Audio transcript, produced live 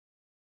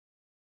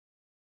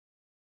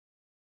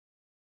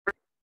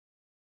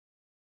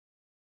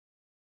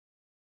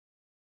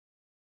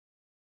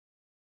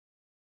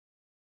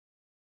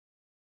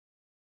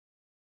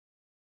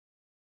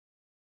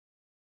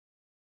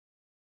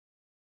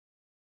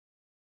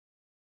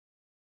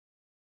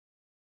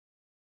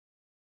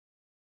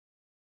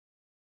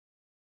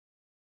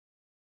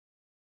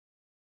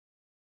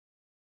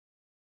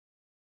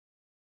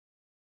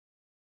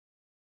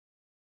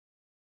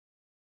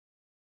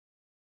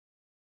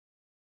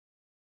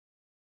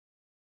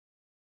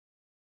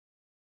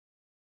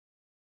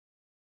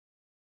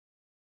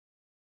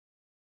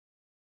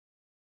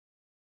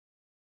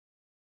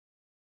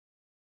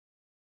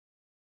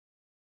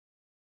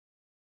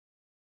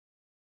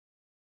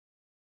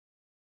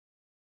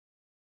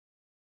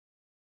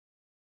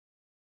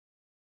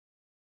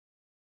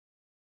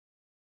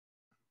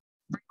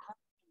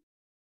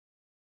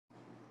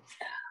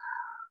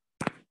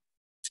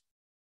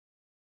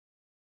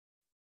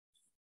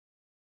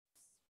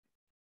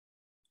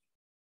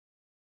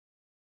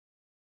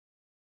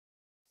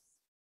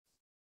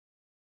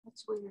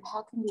That's weird.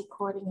 How can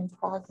recording in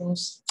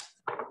progress?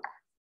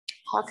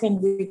 How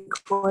can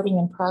recording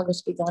in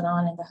progress be going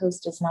on and the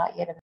host is not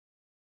yet?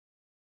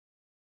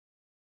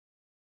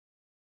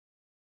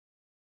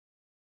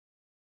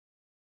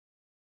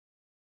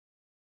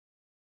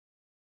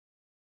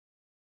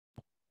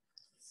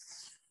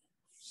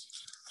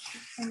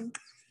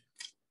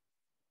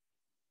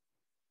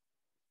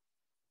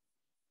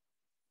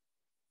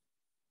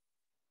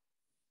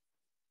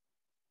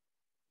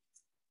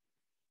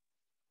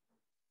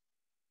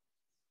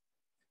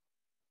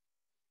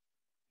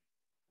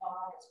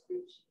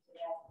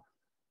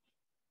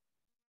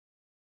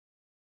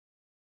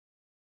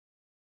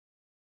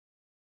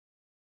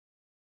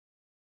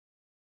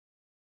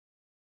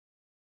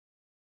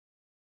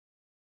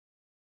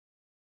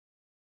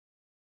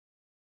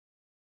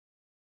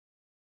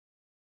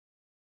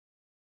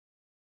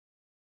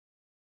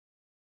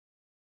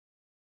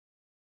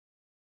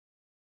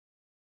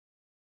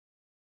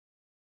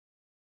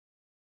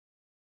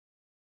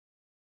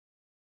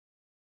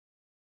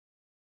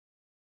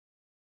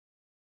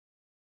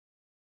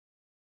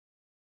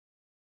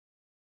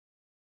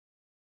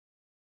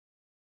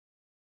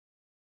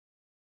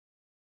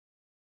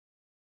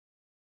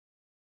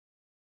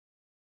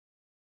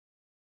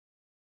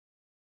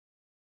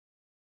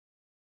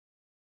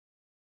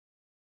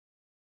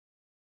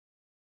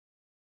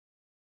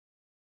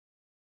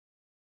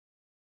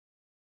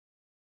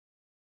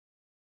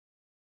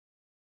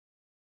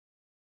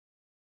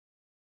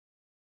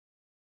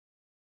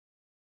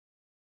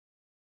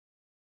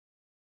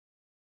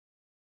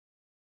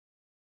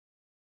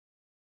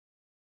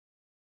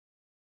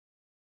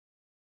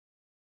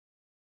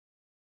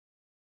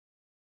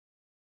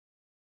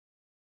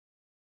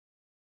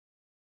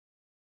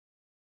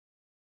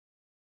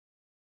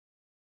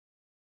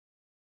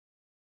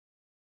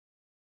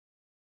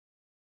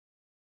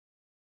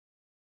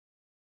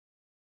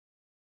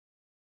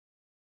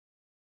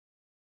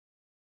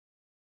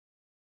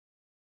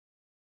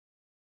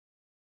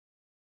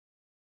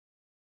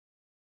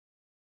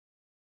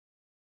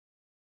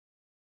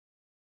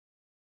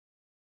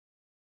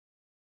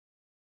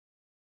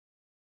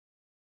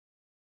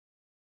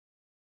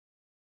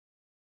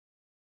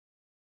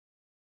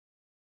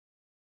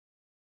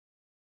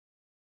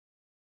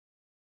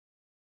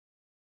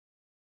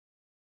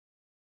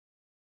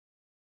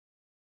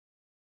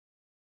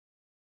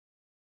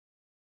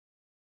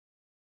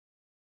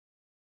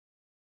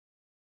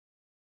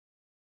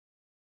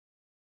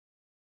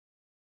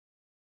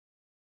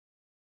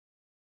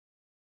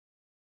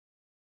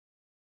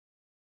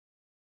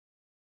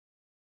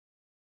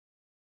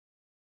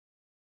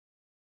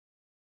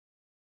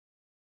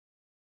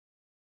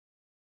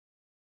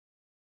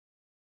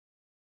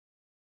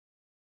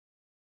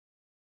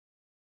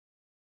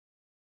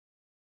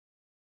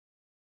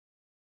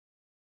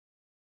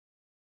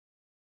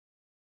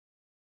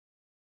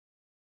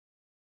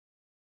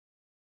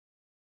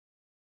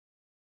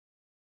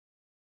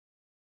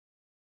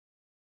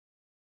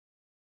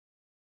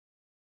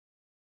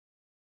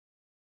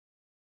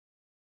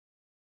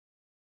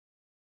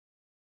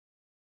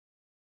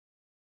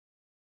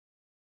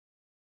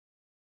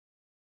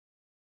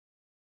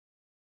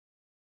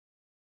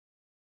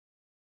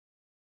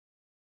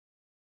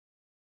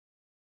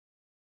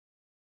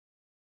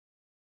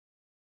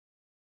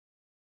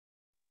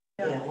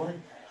 Yeah, well,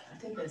 I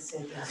think I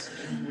said yes.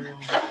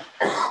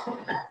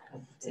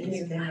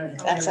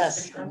 That's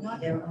us. I'm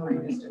not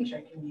used to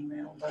checking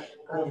email, but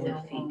I will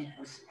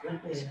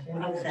Put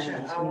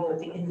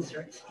the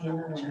inserts in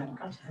and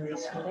they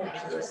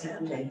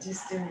switch. I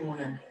just didn't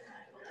want to.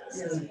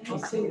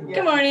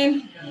 Good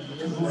morning.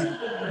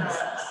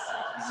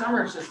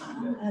 Summer's just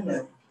not good. I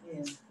know.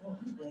 Yeah. Well,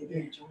 I'm glad you're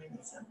enjoying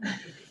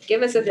it.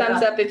 Give us a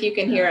thumbs up if you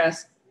can hear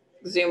us,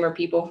 Zoomer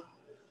people.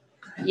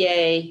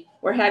 Yay.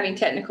 We're having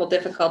technical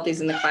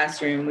difficulties in the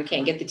classroom. We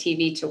can't get the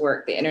TV to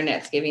work. The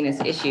internet's giving us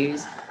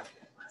issues.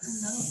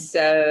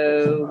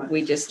 So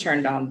we just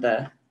turned on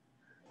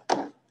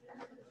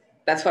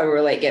that's why we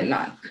were late getting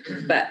on.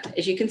 But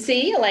as you can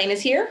see, Elaine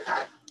is here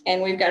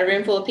and we've got a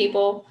room full of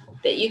people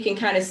that you can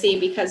kind of see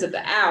because of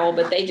the owl,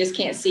 but they just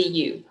can't see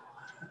you.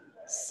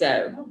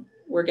 So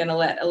we're going to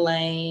let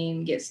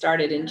Elaine get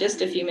started in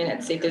just a few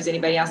minutes, see if there's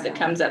anybody else that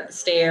comes up the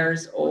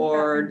stairs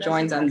or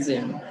joins on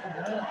Zoom.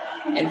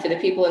 And for the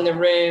people in the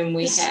room,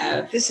 we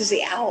have This is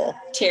the owl.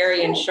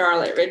 Terry and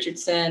Charlotte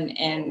Richardson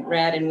and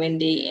Rad and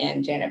Wendy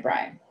and Janet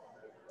Bryan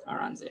are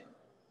on Zoom.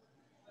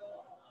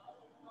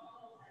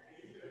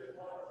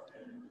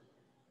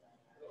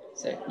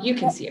 So you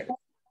can see her.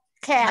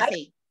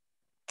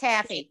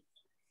 Kathy.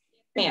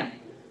 Ma'am.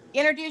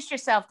 Introduce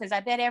yourself because I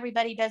bet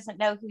everybody doesn't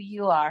know who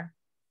you are.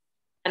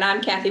 And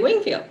I'm Kathy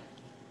Wingfield,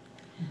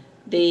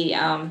 the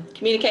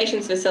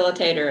communications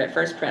facilitator at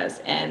First Pres.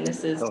 And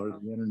this is the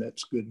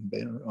internet's good and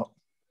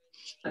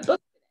bad.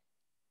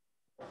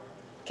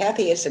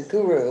 Kathy is a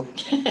guru.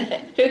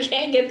 Who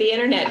can't get the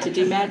internet to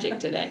do magic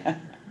today?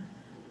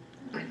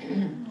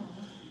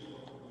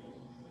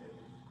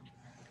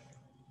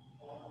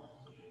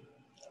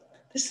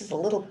 This is a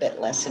little bit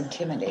less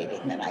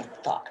intimidating than I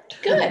thought.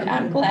 Good.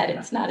 I'm glad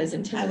it's not as I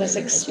intimidating. was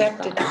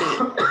expected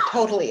to be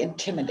totally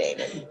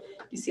intimidated.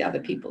 You see all the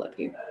people up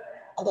here.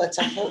 Although it's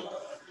a whole,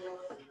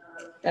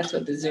 That's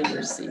what the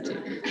Zoomers see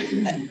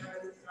too.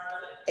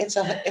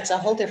 it's a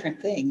whole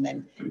different thing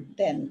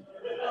than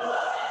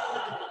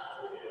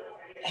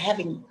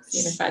having.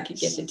 Seeing if I could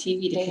get the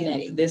TV to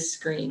connect, this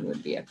screen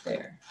would be up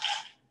there.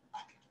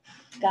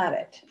 Got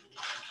it.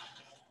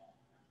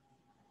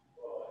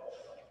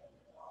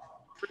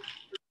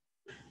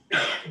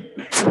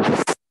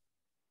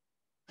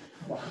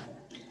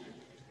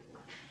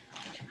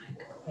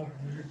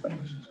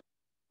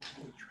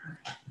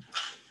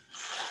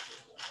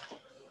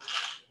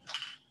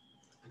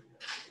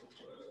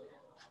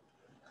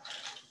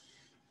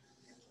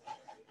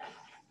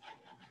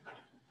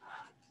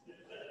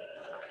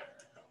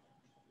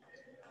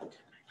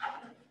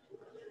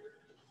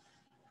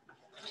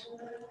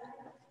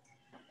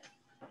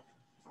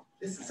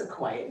 This is a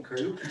quiet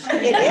group.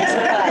 It is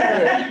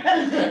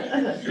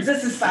quiet. Is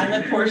this the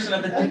silent portion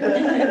of the?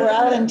 We're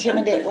all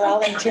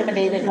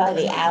intimidated by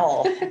the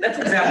owl. That's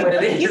exactly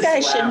what it is. You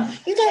guys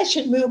Wow.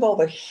 should move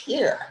over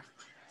here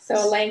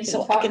So Elaine can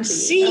so I talk can to you.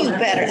 see you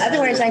better.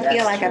 Otherwise I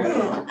feel like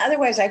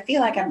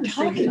I'm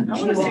talking. I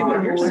wanna see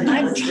what you're saying.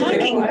 I'm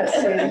talking.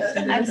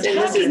 I'm So this is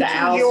talking the to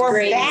owl your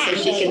screen, back. so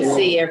she can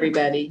see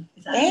everybody,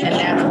 Thank and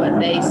you. that's what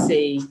they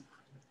see.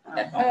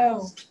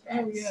 Oh,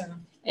 yeah.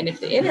 And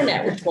if the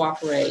internet would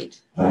cooperate,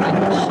 I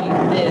could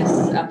shoot this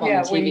up on the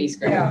TV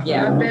screen.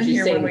 Yeah, I've been she's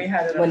here when saying we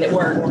had it. when it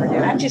worked.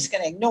 I'm just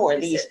gonna ignore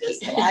these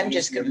people. I'm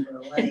just gonna,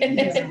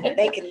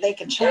 they can They're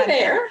chime in.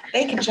 there.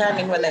 They can chime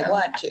in when they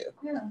want to.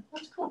 Yeah,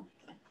 that's cool.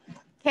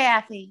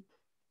 Kathy,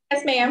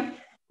 Yes, ma'am.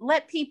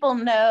 let people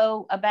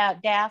know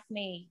about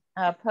Daphne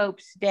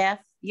Pope's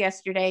death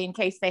yesterday in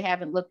case they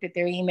haven't looked at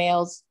their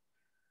emails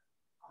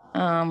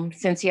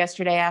since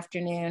yesterday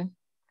afternoon.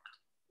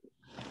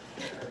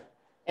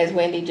 As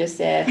Wendy just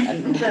said,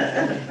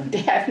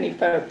 Daphne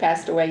Pope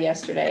passed away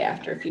yesterday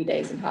after a few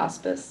days in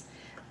hospice.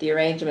 The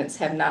arrangements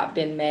have not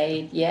been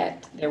made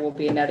yet. There will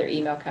be another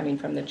email coming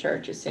from the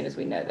church as soon as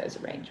we know those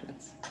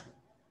arrangements.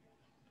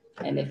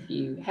 And if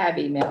you have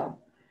email,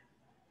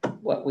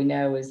 what we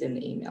know is in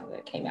the email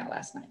that came out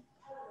last night.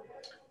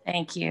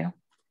 Thank you.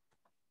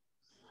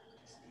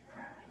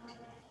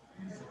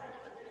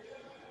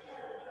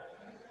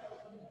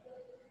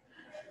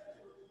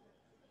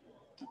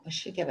 We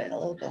should give it a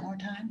little bit more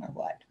time or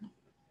what?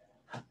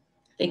 I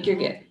think you're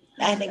good.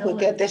 I think we're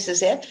good. This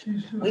is it.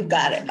 We've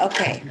got it.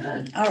 Okay.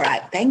 All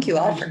right. Thank you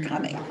all for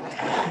coming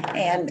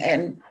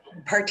and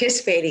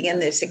participating in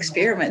this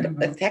experiment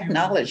with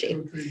technology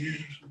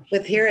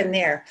with Here and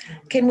There.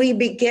 Can we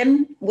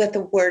begin with a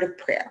word of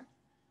prayer?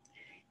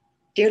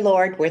 Dear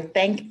Lord, we're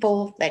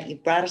thankful that you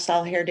brought us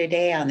all here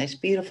today on this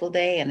beautiful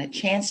day and a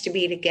chance to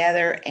be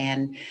together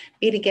and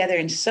be together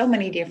in so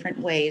many different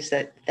ways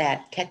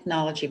that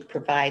technology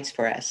provides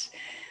for us.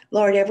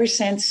 Lord, ever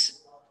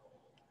since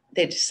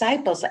the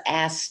disciples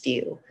asked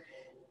you,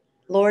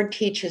 Lord,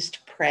 teach us to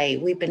pray,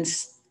 we've been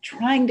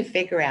trying to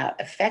figure out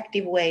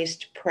effective ways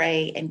to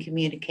pray and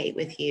communicate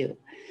with you.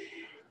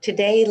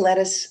 Today, let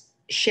us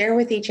share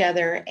with each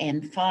other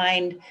and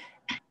find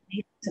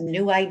some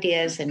new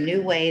ideas and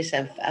new ways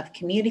of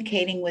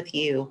communicating with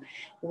you,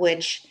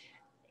 which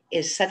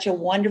is such a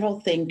wonderful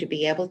thing to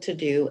be able to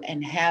do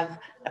and have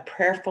a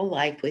prayerful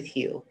life with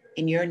you.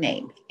 In your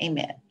name,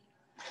 amen.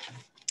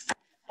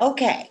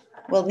 Okay,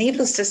 well,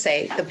 needless to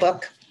say, the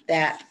book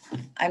that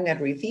I'm going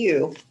to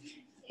review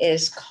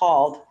is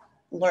called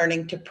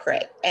Learning to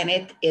Pray, and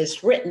it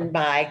is written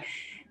by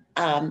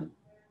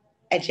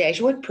a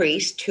Jesuit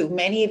priest who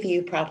many of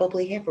you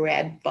probably have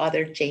read,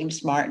 Father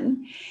James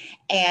Martin.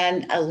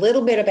 And a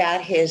little bit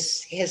about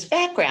his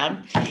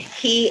background.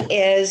 He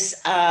is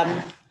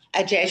a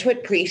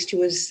Jesuit priest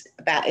who is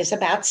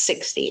about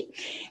 60.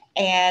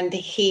 And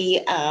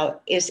he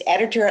is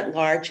editor at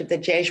large of the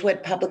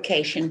Jesuit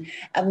publication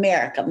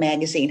America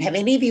magazine. Have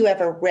any of you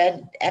ever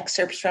read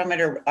excerpts from it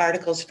or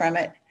articles from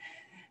it?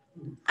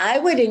 I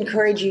would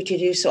encourage you to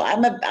do so.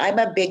 I'm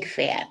a big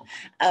fan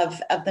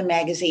of the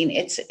magazine.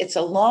 It's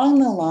along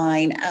the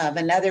line of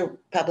another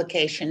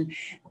publication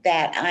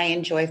that I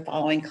enjoy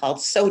following called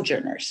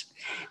Sojourners.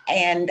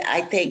 And I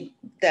think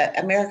the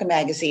America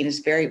magazine is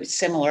very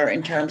similar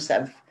in terms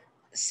of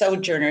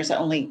Sojourners,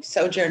 only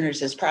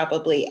Sojourners is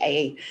probably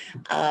a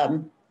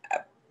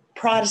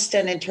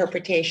Protestant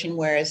interpretation,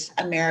 whereas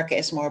America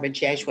is more of a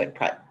Jesuit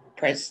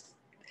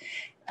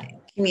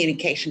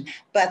communication,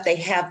 but they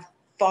have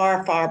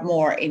far, far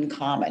more in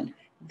common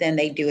than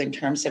they do in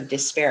terms of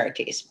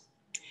disparities.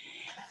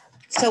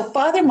 So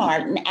Father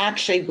Martin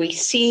actually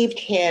received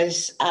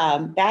his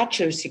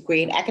bachelor's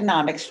degree in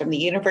economics from the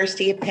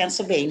University of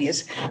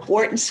Pennsylvania's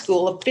Wharton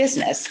School of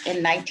Business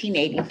in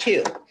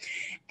 1982.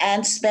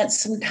 and spent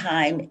some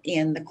time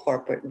in the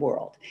corporate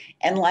world.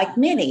 And like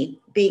many,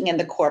 being in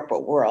the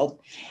corporate world,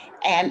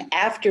 and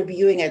after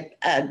viewing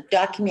a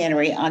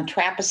documentary on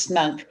Trappist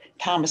monk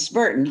Thomas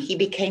Merton, he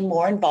became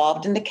more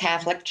involved in the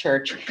Catholic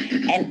Church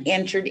and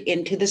entered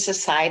into the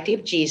Society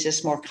of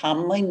Jesus, more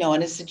commonly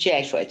known as the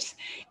Jesuits,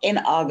 in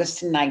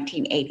August of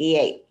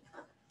 1988.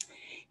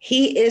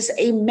 He is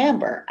a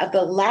member of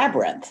the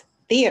Labyrinth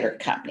Theater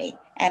Company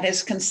and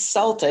has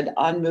consulted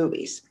on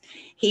movies.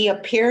 He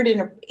appeared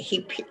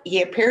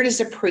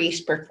as a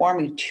priest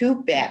performing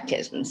 2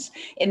 baptisms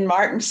in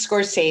Martin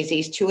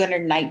Scorsese's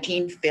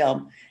 219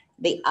 film,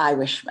 The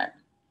Irishman.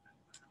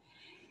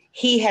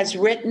 He has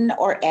written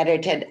or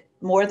edited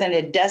more than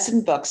a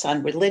dozen books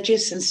on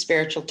religious and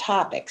spiritual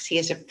topics. He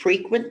is a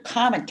frequent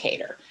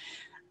commentator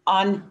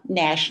on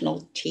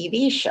national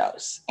TV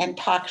shows and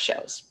talk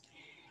shows.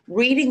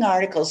 Reading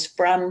articles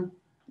from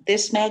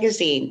this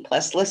magazine,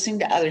 plus listening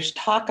to others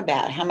talk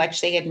about how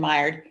much they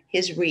admired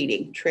his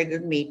reading,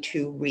 triggered me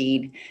to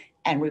read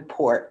and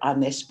report on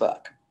this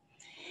book.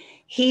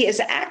 He is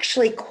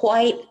actually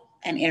quite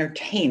an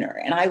entertainer,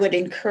 and I would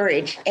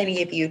encourage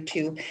any of you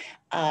to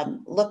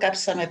look up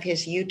some of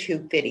his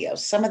YouTube videos.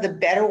 Some of the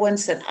better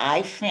ones that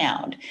I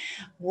found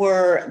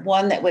were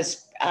one that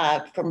was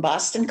from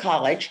Boston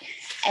College,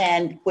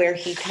 and where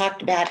he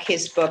talked about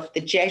his book, The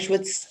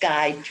Jesuit's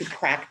Guide to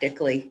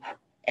Practically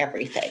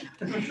Everything.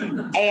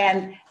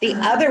 And the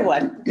other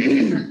one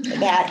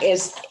that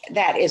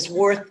is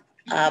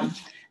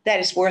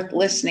worth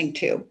listening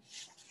to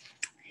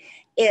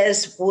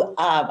is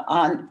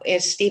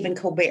Stephen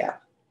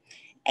Colbert,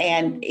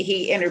 and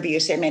he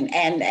interviews him,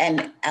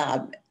 and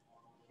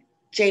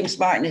James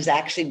Martin has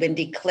actually been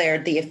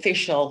declared the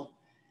official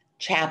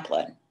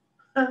chaplain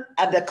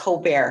of the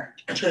Colbert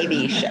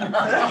TV show.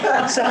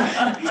 So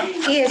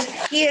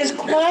he is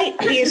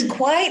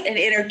quite an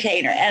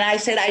entertainer. And I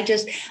said,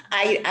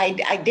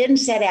 I didn't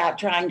set out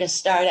trying to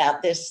start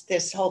out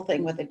this whole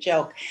thing with a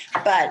joke,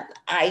 but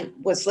I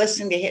was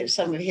listening to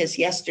some of his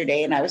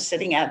yesterday, and I was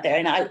sitting out there,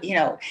 and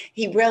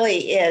he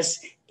really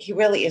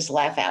is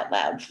laugh out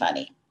loud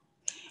funny.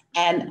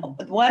 And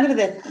one of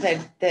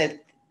the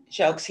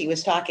jokes he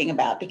was talking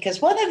about,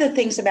 because one of the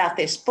things about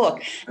this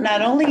book,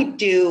 not only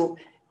do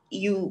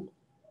you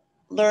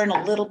learn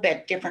a little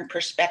bit different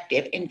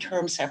perspective in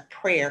terms of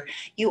prayer,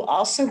 you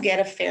also get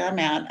a fair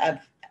amount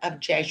of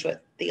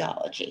Jesuit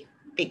theology,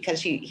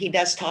 because he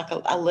does talk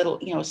a little,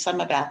 some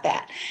about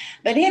that.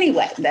 But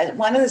anyway,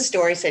 one of the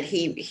stories that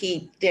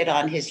he did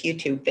on his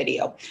YouTube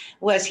video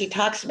was he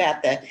talks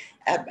about a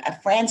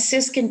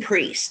Franciscan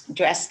priest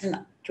dressed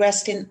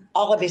in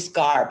all of his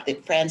garb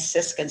that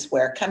Franciscans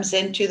wear, comes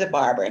into the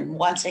barber and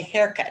wants a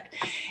haircut.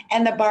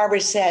 And the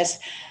barber says,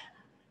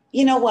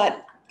 you know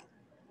what?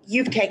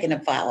 You've taken a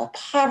vow of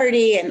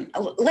poverty, and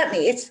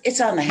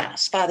it's on the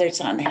house, Father, it's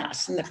on the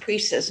house. And the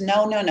priest says,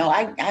 no,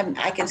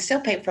 I can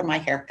still pay for my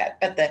haircut,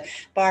 but the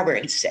barber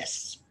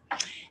insists,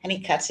 and he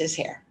cuts his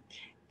hair.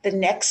 The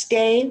next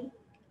day,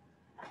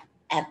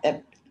 at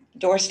the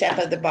doorstep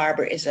of the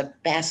barber is a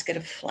basket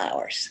of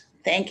flowers,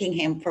 thanking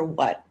him for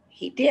what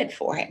he did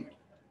for him.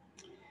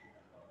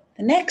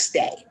 The next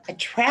day, a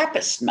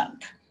Trappist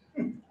monk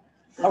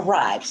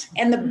arrives,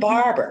 and the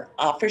barber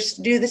offers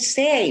to do the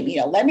same.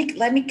 Let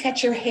me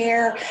cut your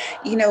hair,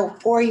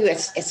 for you.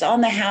 It's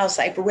on the house.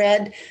 I've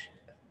read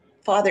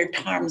Father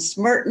Thomas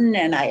Merton,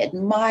 and I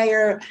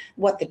admire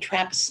what the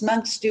Trappist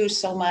monks do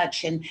so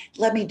much, and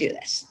let me do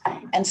this.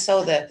 And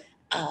so the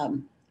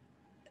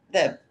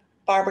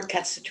barber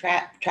cuts the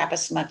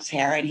Trappist monk's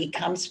hair, and he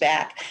comes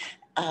back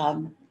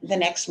the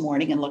next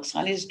morning and looks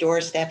on his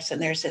doorsteps,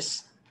 and there's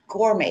this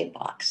gourmet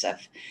box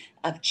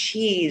of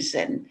cheese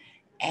and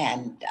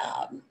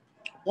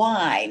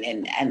wine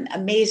and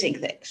amazing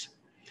things.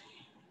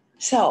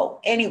 So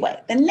anyway,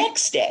 the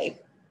next day,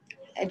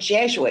 a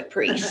Jesuit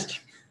priest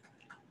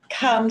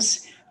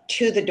comes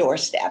to the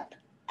doorstep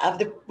of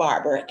the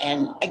barber,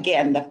 and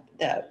again,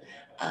 the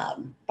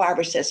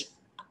barber says,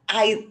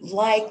 I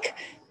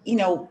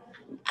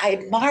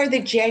admire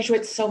the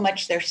Jesuits so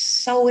much. They're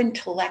so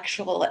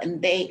intellectual,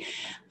 and they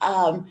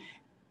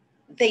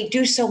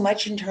do so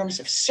much in terms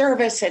of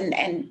service,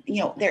 and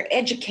their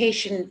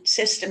education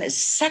system is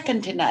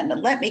second to none.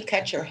 And let me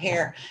cut your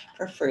hair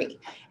for free.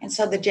 And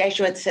so the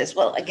Jesuit says,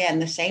 well, again,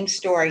 the same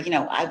story.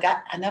 I've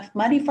got enough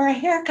money for a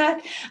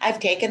haircut. I've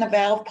taken a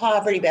vow of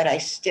poverty, but I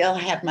still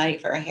have money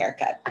for a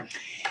haircut.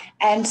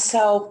 And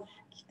so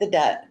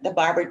the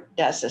barber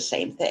does the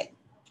same thing.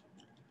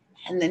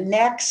 And the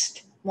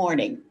next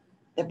morning,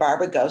 the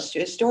barber goes to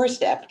his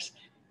doorsteps,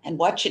 and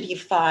what should he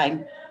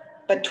find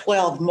but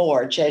 12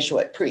 more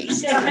Jesuit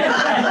priests? And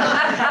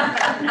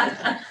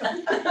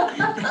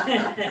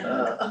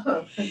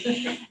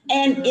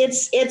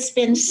it's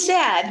been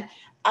said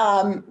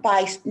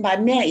by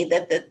many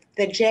that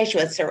the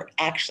Jesuits are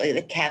actually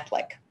the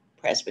Catholic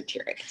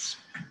Presbyterians.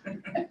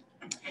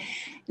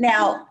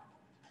 Now,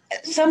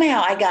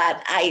 somehow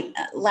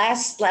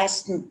last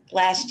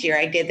year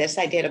I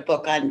did a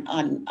book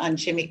on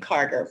Jimmy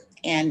Carter,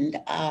 and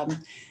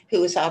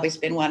who has always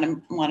been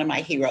one of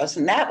my heroes,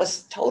 and that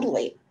was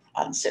totally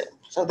on Zoom.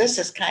 So this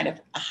is kind of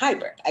a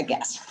hybrid, I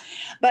guess.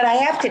 But I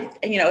have to,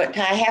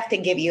 I have to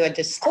give you a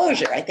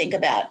disclosure, I think,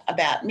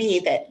 about me,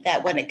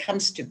 that when it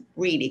comes to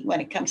reading, when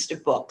it comes to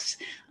books,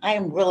 I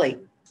am really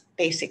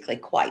basically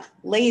quite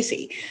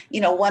lazy.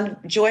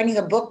 Joining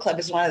a book club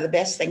is one of the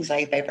best things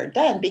I've ever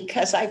done,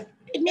 because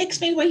it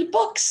makes me read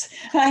books,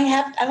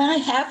 and I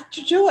have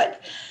to do it.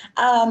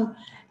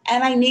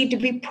 And I need to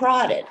be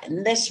prodded.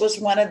 And this was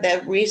one of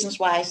the reasons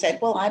why I said,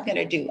 well, I'm going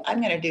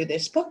to do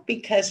this book,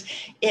 because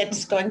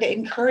it's going to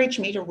encourage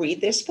me to read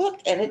this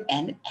book.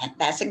 And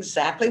that's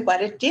exactly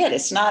what it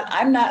did.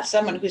 I'm not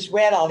someone who's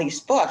read all these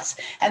books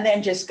and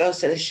then just goes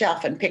to the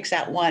shelf and picks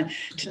out one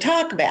to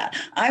talk about.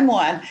 I'm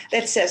one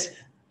that says,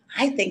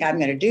 I think I'm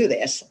going to do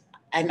this,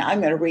 and I'm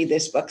going to read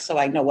this book so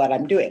I know what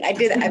I'm doing. I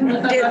did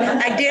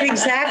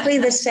exactly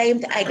the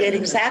same. I did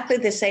exactly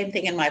the same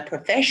thing in my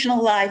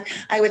professional life.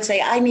 I would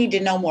say, I need to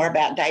know more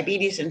about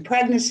diabetes and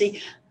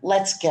pregnancy.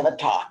 Let's give a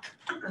talk.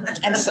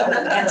 And so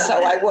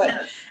I would.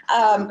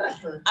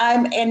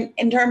 I'm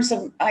in terms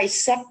of my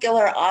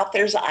secular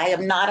authors, I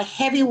am not a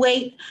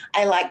heavyweight.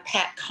 I like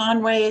Pat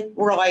Conway,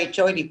 Roy,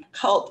 Jodi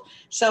Picoult.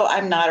 So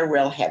I'm not a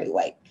real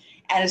heavyweight.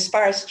 And as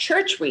far as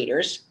church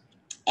readers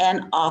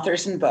and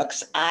authors and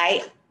books,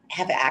 I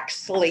have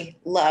actually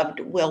loved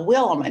Will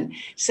Willimon,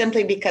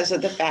 simply because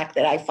of the fact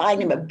that I find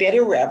him a bit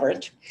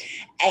irreverent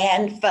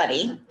and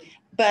funny,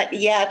 but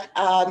yet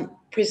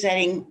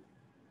presenting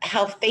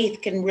how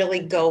faith can really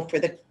go for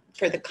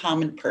the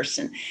common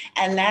person.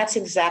 And that's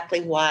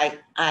exactly why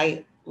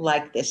I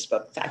like this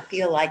book. I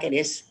feel like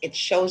it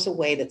shows a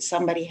way that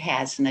somebody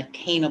has an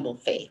attainable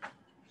faith.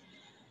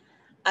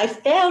 I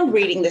found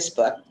reading this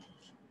book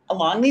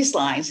along these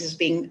lines as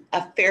being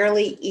a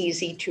fairly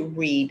easy to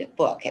read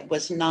book. It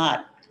was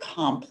not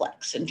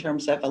complex in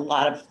terms of a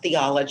lot of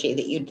theology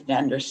that you didn't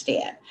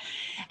understand.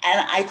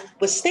 And I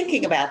was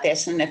thinking about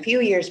this, and a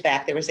few years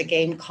back, there was a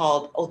game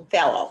called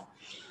Othello.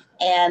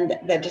 And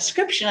the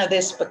description of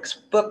this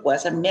book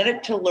was a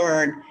minute to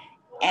learn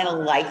and a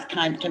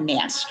lifetime to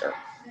master.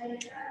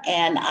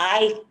 And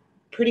I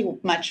pretty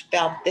much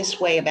felt this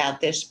way about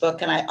this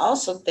book. And I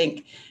also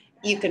think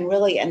you can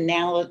really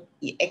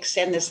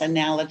extend this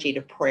analogy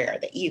to prayer,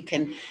 that you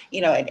can,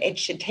 it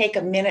should take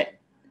a minute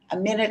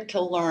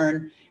to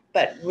learn,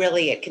 but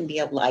really it can be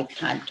a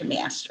lifetime to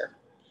master.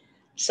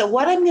 So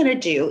what I'm going to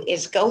do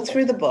is go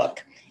through the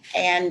book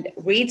and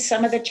read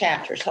some of the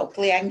chapters.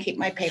 Hopefully I can keep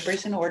my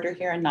papers in order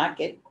here and not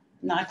get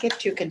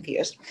too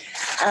confused.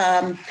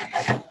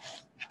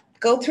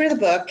 Go through the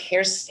book.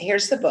 Here's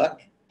the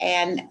book.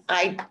 And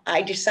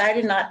I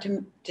decided not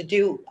to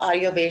do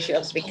audio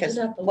visuals because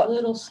Hold up a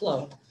little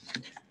slow.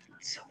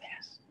 So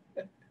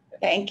fast.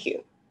 Thank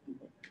you.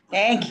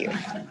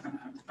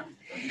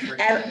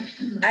 And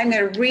I'm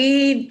going to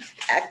read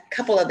a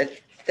couple of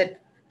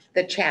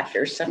the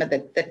chapters, some of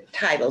the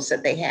titles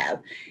that they have.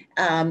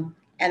 And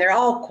they're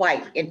all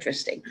quite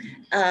interesting.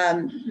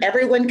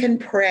 Everyone can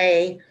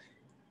pray.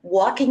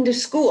 Walking to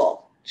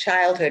school,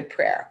 childhood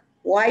prayer.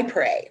 Why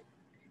pray?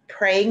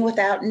 Praying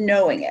without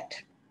knowing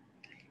it.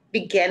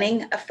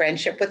 Beginning a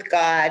friendship with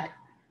God.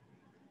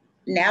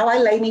 Now I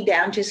lay me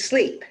down to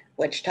sleep,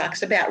 which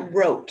talks about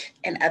rote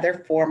and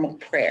other formal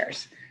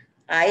prayers.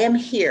 I am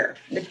here,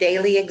 the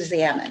daily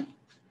examine.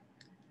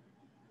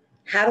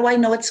 How do I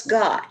know it's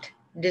God?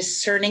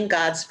 Discerning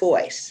God's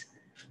voice.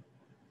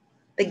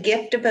 The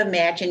gift of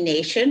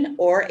imagination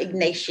or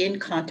Ignatian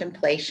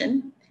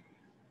contemplation.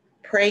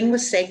 Praying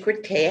with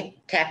sacred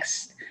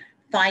text.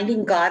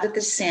 Finding God at the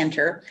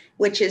center,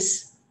 which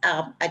is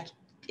an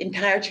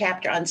entire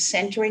chapter on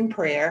centering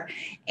prayer.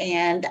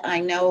 And I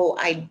know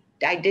I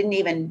didn't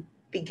even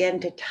begin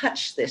to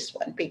touch this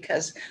one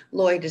because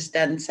Lloyd has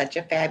done such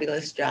a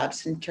fabulous job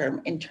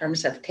in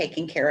terms of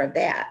taking care of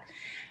that.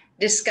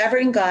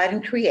 Discovering God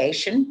in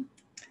creation.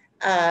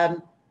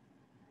 And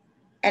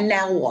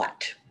now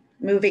what?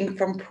 Moving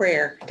from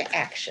prayer to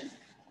action.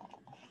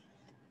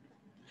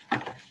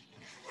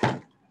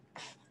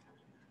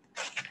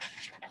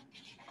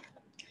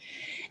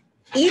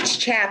 Each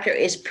chapter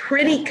is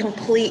pretty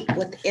complete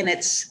within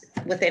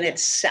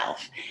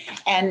itself,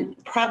 and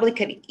probably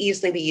could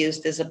easily be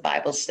used as a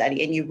Bible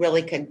study, and you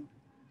really could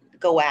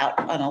go out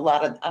on a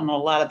lot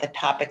of the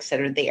topics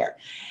that are there.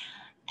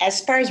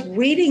 As far as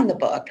reading the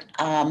book,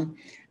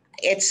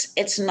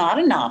 it's not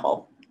a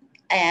novel,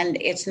 and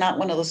it's not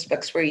one of those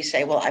books where you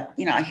say, well,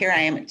 here I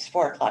am, it's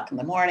 4 o'clock in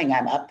the morning,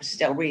 I'm up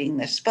still reading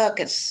this book.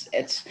 To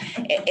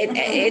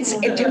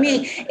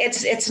me,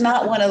 it's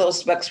not one of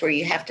those books where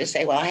you have to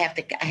say, well, I have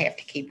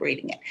to keep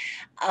reading it.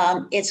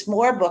 It's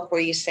more a book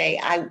where you say,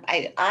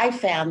 I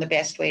found the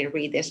best way to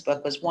read this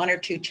book was 1 or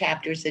 2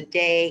 chapters a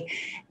day,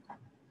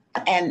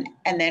 and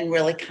then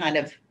really kind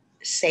of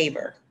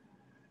savor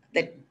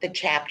the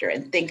chapter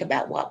and think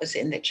about what was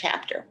in the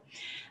chapter.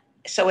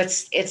 So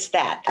it's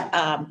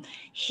that.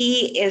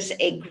 He is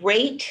a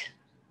great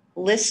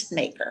list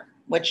maker,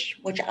 which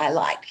I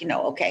like,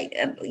 okay.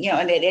 And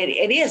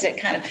it is, it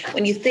kind of,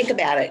 when you think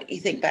about it, you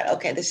think about,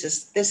 okay, this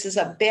is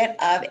a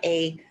bit of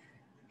a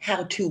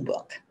how-to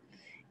book.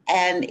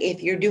 And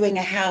if you're doing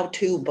a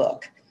how-to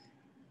book,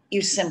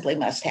 you simply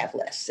must have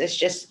lists. It's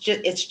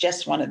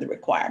just one of the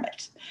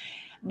requirements.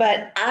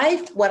 But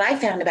what I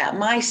found about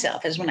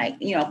myself is when I,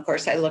 of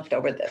course, I looked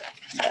over the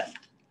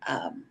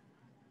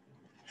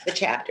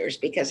chapters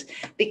because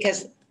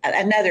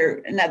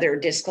another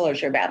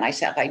disclosure about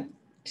myself, I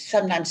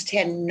sometimes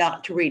tend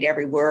not to read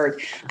every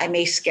word. I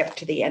may skip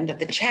to the end of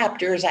the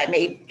chapters. I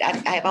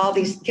have all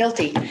these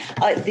guilty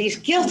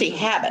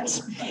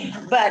habits.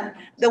 But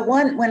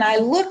when I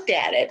looked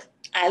at it,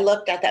 I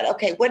thought,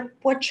 okay,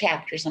 what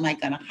chapters am I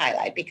going to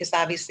highlight? Because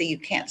obviously you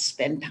can't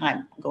spend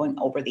time going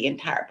over the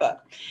entire book.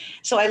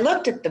 So I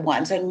looked at the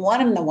ones, and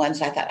one of the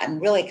ones I thought I'm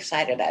really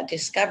excited about,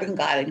 discovering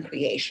God in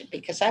creation,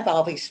 because I've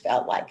always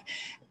felt like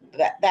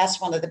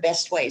that's one of the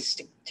best ways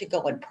to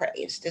go and pray,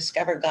 is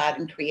discover God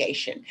in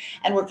creation.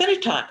 And we're going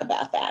to talk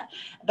about that.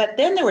 But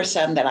then there were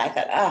some that I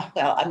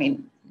thought,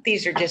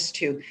 these are just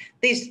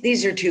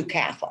these are too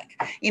Catholic.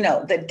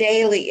 The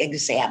daily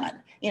examine.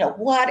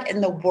 What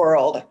in the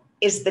world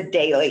is the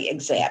daily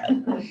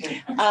examine?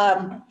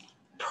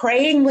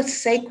 Praying with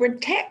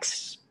sacred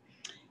texts.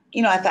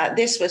 I thought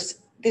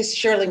this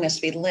surely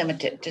must be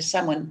limited to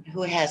someone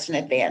who has an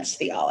advanced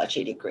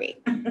theology degree.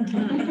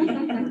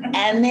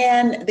 And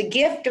then the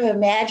gift of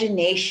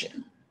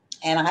imagination.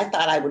 And I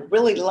thought I would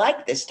really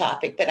like this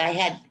topic, but I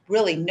had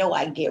really no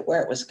idea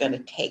where it was going to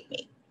take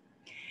me.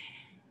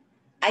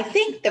 I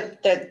think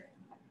the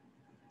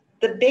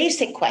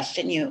basic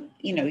question you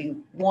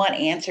want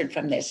answered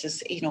from this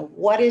is,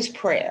 what is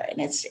prayer?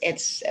 And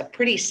it's a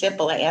pretty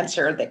simple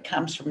answer that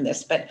comes from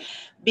this, but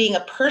being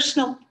a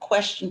personal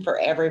question for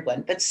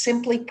everyone, but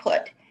simply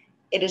put,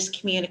 it is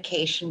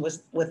communication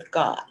with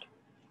God.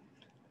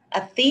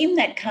 A theme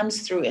that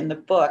comes through in the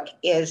book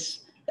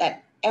is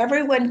that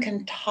everyone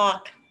can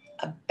talk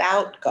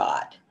about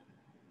God,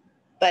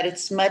 but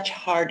it's much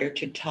harder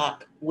to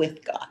talk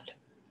with God.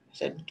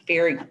 There's a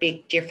very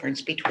big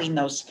difference between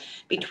those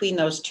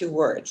two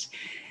words.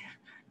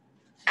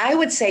 I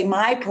would say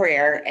my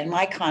prayer and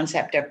my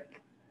concept of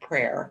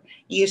prayer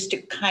used to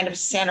kind of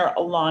center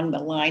along the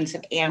lines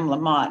of Anne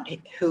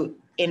Lamott, who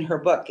in her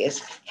book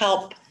is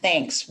Help,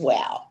 Thanks,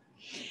 Wow.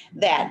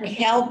 That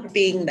help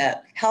being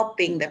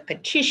the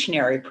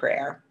petitionary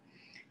prayer,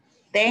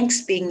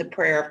 thanks being the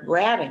prayer of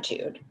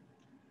gratitude,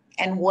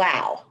 and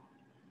wow,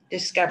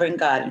 discovering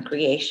God in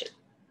creation.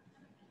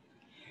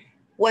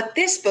 What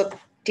this book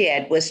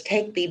did was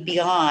take me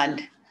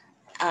beyond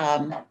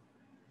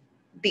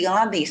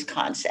these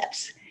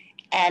concepts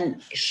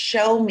and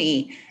show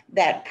me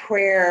that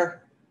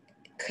prayer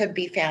could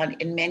be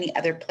found in many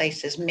other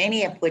places,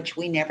 many of which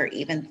we never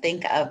even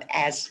think of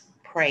as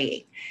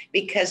praying,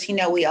 because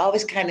we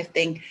always kind of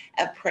think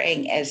of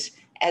praying as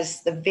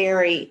the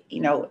very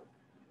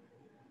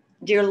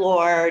dear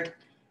Lord,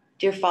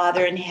 dear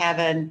Father in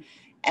heaven,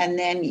 and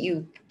then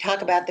you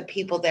talk about the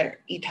people that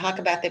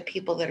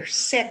are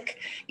sick,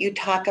 you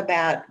talk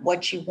about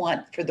what you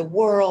want for the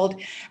world,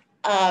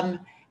 and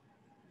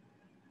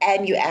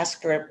you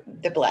ask for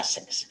the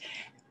blessings.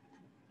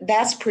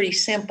 That's pretty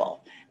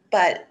simple,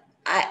 but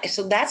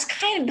so that's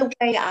kind of the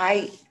way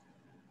I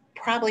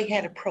probably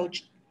had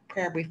approached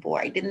prayer before.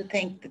 I didn't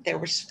think that there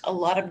was a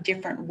lot of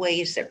different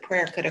ways that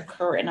prayer could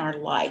occur in our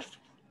life.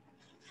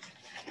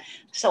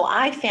 So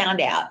I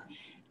found out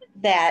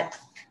that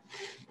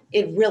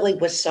it really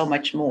was so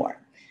much more.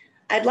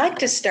 I'd like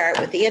to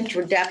start with the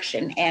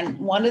introduction, and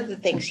one of the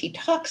things he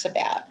talks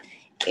about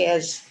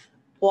is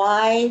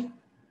why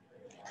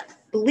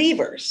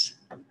believers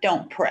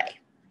don't pray.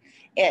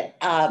 It,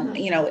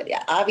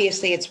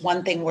 obviously it's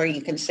one thing where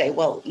you can say,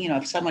 well,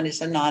 if someone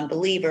is a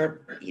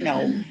non-believer,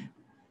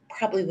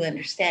 probably will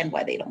understand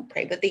why they don't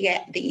pray. But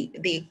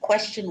the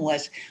question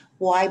was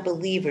why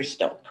believers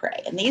don't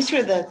pray. And these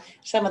are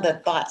some of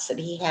the thoughts that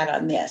he had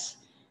on this.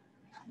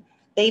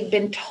 They've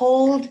been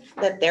told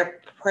that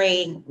they're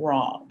praying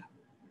wrong.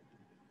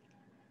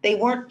 They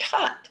weren't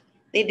taught.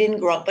 They didn't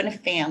grow up in a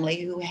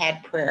family who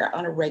had prayer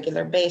on a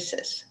regular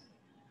basis.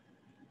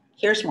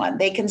 Here's one.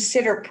 They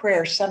consider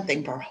prayer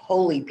something for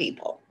holy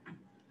people,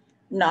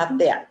 not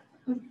them.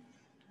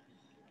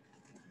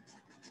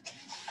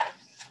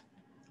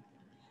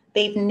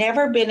 They've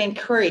never been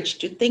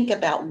encouraged to think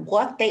about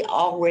what they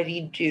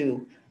already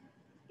do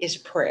is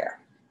prayer.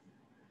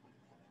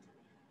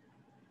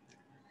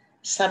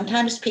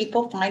 Sometimes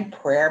people find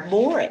prayer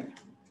boring.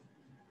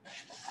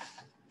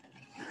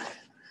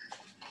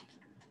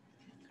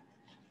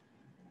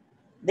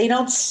 They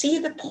don't see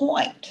the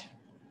point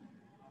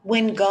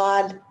when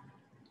God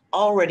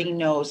already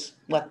knows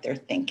what they're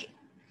thinking.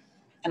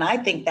 And I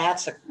think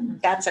that's a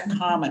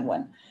common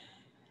one.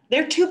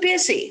 They're too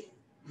busy.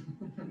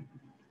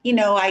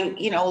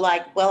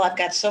 I've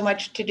got so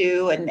much to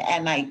do and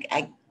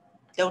I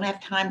don't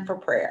have time for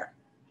prayer,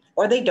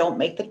 or they don't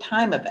make the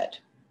time of it.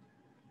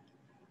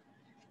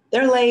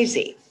 They're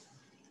lazy.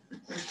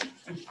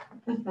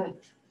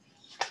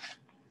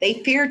 They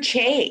fear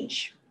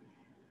change.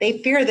 They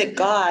fear that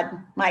God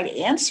might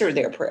answer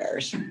their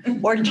prayers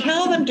or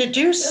tell them to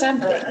do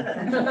something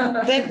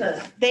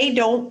that they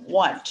don't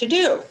want to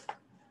do.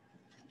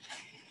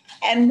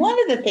 And one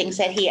of the things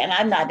that and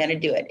I'm not going to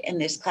do it in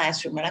this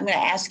classroom, but I'm going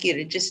to ask you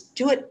to just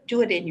do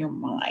it in your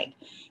mind.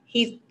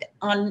 He,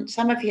 on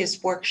some of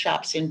his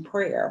workshops in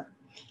prayer,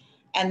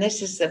 and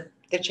this is the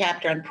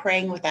chapter on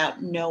praying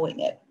without knowing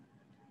it.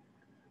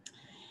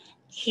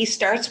 He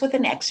starts with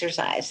an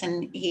exercise,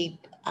 and he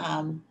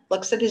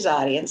looks at his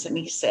audience and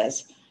he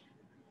says,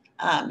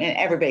 and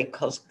everybody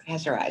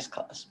has their eyes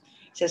closed.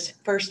 He says,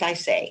 first I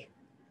say,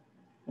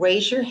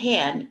 raise your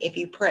hand if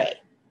you pray.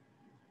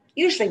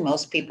 Usually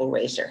most people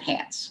raise their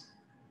hands.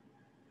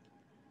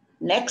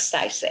 Next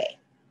I say,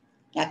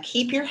 now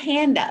keep your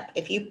hand up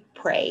if you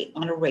pray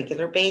on a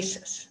regular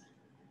basis.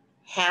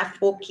 Half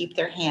will keep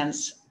their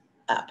hands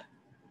up.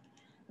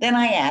 Then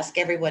I ask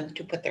everyone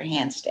to put their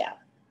hands down.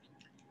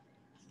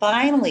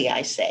 Finally,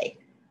 I say,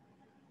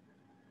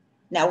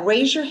 now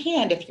raise your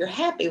hand if you're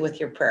happy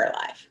with your prayer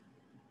life.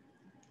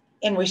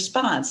 In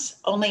response,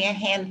 only a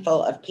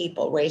handful of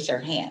people raise their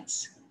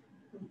hands.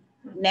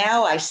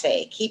 Now I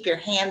say, keep your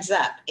hands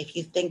up if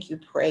you think you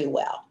pray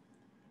well.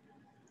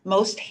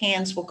 Most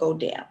hands will go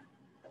down.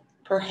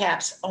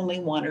 Perhaps only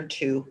one or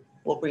two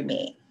will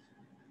remain.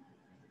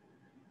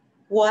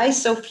 Why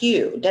so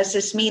few? Does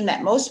this mean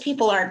that most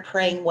people aren't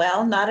praying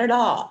well? Not at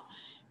all.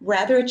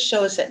 Rather, it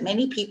shows that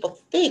many people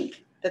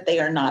think that they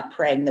are not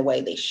praying the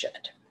way they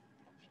should.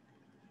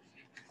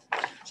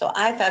 So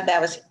I thought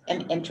that was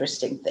an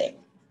interesting thing.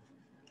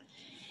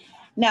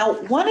 Now,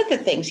 one of the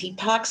things he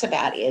talks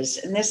about is,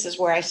 and this is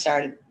where I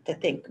started to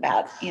think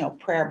about,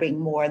 prayer being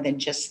more than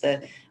just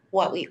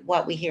what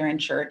we hear in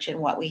church and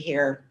what we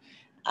hear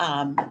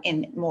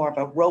in more of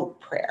a rote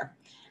prayer,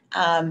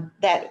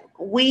 that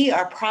we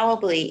are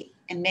probably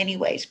in many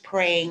ways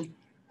praying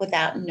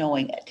without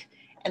knowing it.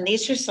 And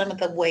these are some of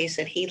the ways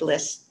that he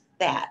lists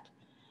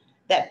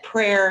that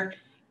prayer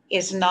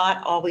is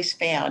not always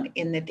found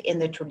in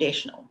the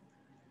traditional.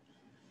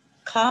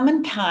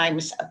 Common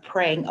times of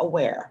praying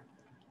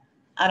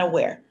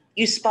unaware.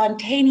 You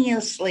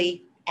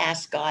spontaneously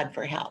ask God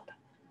for help.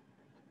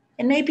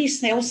 And maybe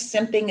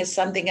simping is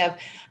something of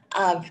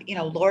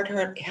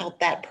Lord, help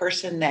that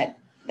person that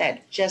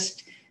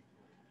just,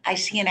 I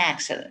see an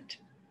accident,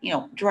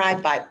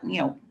 drive-by,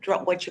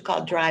 what you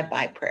call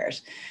drive-by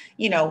prayers.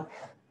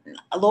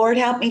 Lord,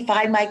 help me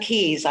find my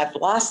keys. I've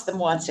lost them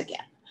once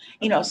again.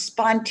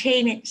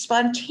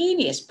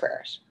 Spontaneous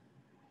prayers.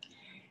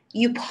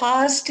 You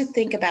pause to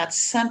think about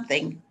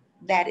something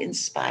that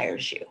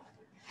inspires you.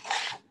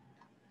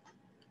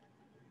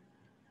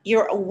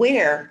 You're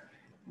aware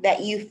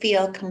that you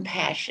feel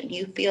compassion.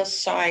 You feel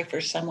sorry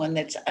for someone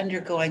that's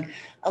undergoing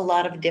a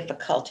lot of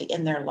difficulty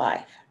in their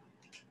life.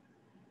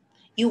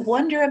 You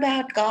wonder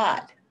about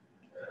God,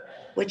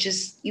 which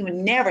is, you would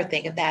never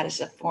think of that as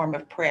a form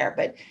of prayer,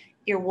 but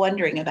you're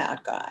wondering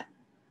about God.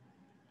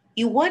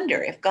 You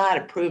wonder if God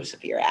approves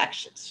of your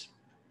actions.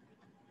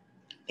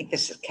 I think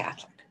this is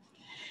Catholic.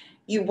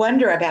 You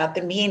wonder about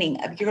the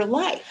meaning of your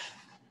life.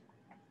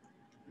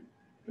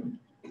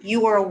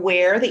 You are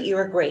aware that you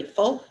are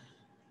grateful.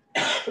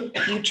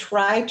 You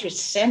try to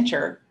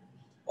center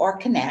or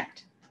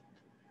connect,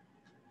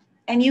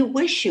 and you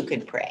wish you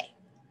could pray.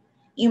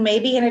 You may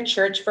be in a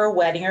church for a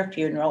wedding or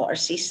funeral, or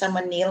see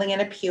someone kneeling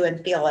in a pew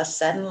and feel a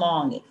sudden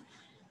longing.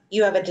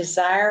 You have a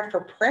desire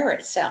for prayer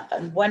itself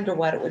and wonder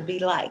what it would be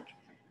like.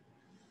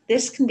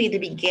 This can be the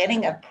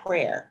beginning of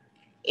prayer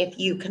if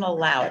you can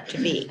allow it to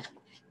be.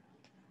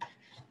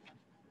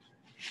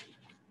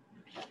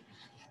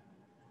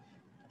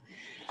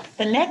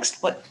 The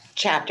next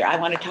chapter I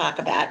want to talk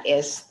about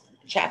is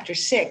chapter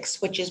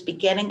 6, which is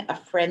beginning a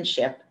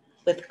friendship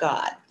with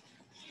God.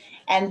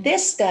 And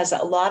this does a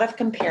lot of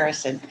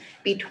comparison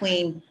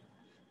between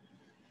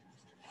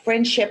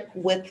friendship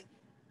with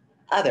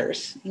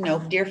others,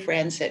 dear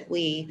friends that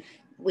we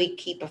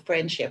keep a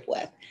friendship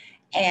with,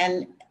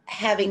 and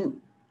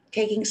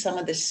taking some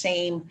of the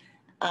same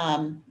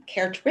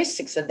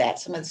characteristics of that,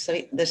 some of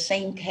the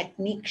same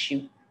techniques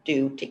you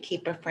do to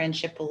keep a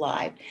friendship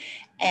alive,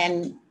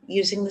 and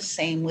using the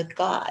same with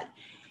God.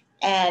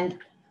 And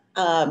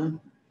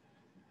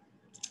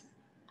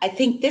I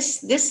think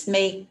this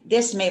made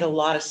a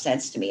lot of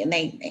sense to me.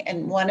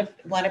 And one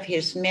of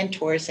his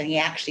mentors, and he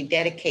actually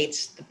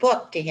dedicates the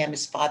book to him,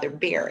 is Father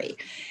Barry,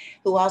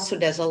 who also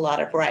does a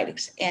lot of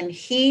writings. And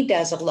he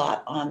does a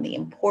lot on the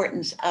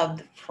importance of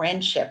the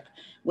friendship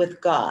with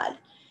God.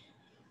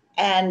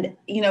 And,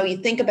 you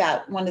think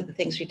about one of the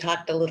things we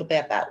talked a little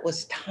bit about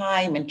was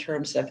time in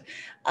terms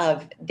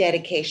of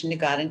dedication to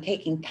God and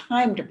taking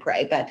time to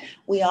pray. But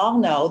we all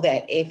know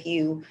that if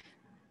you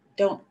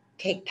don't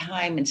take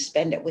time and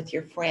spend it with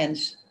your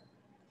friends,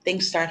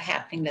 things start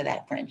happening to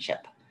that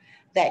friendship,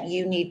 that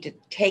you need to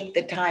take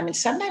the time. And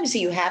sometimes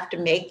you have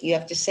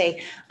to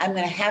say, I'm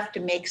going to have to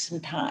make some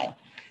time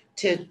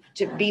to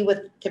be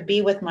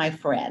with my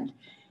friend.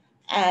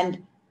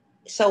 And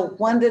so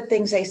one of the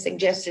things I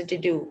suggested to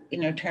do,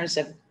 in terms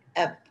of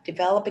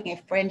developing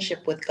a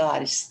friendship with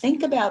God, is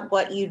think about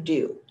what you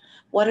do.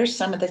 What are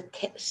some of the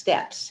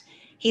steps?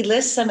 He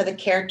lists some of the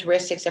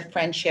characteristics of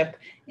friendship,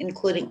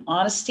 including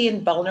honesty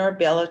and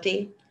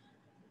vulnerability,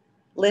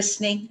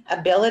 listening,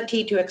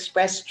 ability to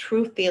express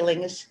true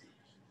feelings,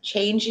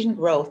 change and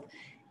growth,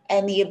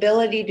 and the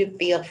ability to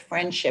feel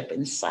friendship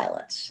in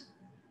silence.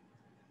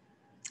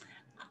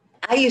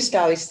 I used to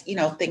always,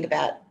 think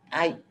about,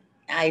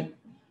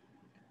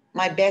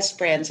 my best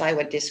friends I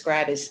would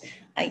describe as,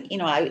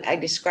 I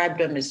described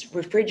them as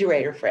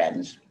refrigerator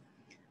friends,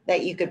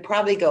 that you could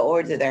probably go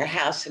over to their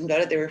house and go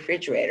to the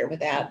refrigerator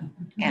without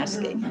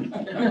asking.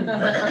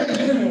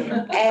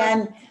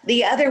 And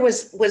the other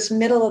was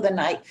middle of the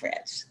night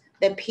friends,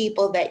 the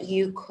people that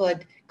you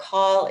could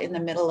call in the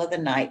middle of the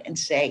night and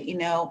say,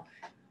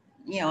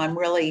 I'm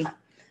really,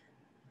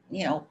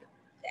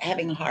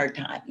 having a hard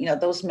time,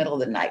 those middle of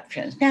the night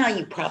friends. Now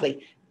you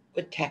probably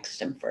would text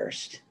them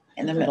first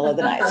in the middle of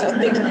the night. So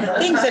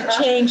things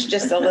have changed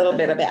just a little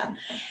bit about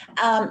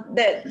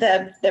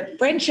the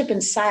friendship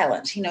in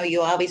silence.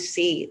 You always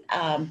see,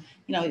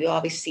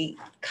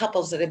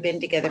 couples that have been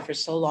together for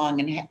so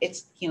long, and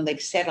it's, they've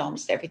said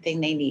almost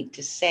everything they need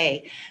to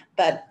say,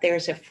 but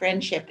there's a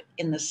friendship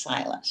in the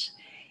silence.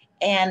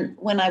 And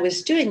when I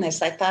was doing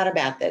this, I thought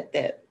about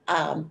that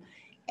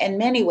in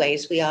many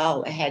ways, we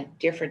all had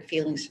different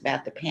feelings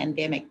about the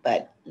pandemic,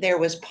 but there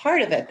was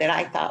part of it that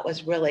I thought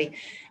was really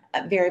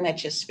very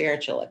much a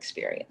spiritual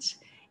experience,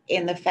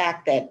 in the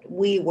fact that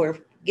we were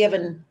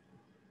given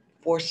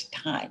forced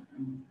time.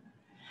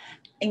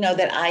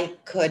 That I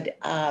could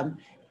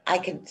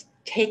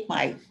take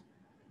my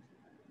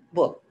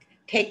book,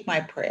 take my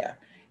prayer,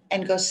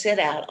 and go sit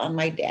out on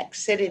my deck,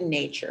 sit in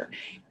nature.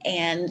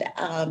 And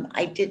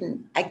I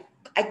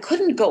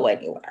couldn't go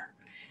anywhere.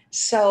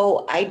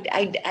 So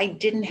I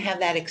didn't have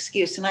that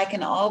excuse. And I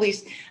can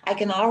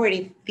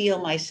already feel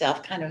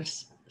myself kind of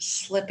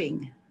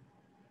slipping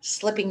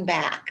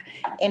back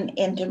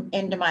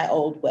into my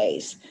old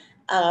ways.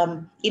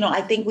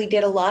 I think we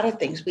did a lot of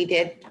things. We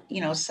did,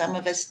 some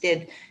of us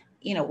did,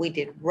 we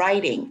did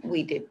writing,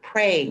 we did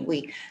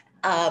praying.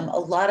 A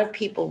lot of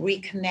people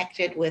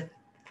reconnected with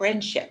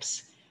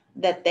friendships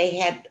that they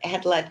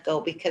had let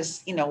go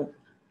because,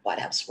 what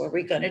else were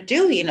we going to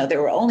do?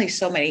 There were only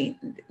so many,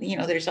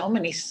 there's so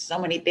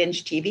many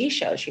binge TV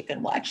shows you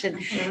can watch. And,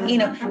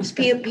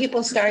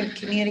 people started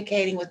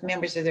communicating with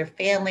members of their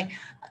family.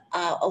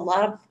 A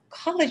lot of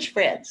college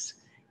friends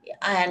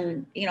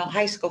and,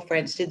 high school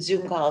friends did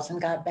Zoom calls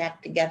and got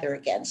back together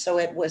again. So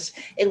it was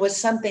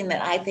something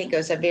that I think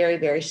was a very,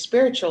 very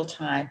spiritual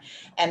time.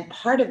 And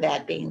part of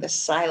that being the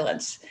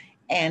silence,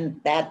 and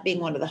that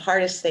being one of the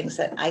hardest things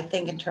that I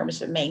think in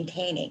terms of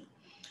maintaining.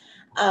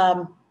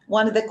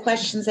 One of the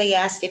questions they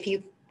asked, if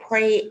you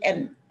pray,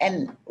 and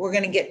we're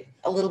going to get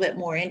a little bit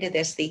more into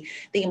this, the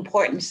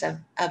importance of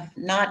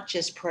not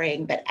just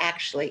praying, but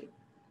actually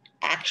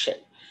action.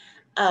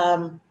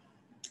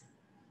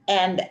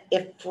 And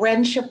if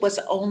friendship was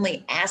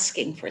only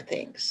asking for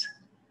things,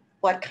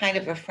 what kind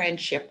of a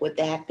friendship would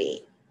that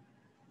be?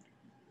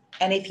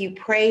 And if you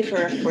pray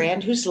for a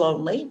friend who's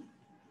lonely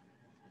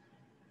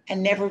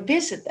and never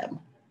visit them,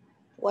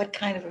 what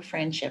kind of a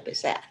friendship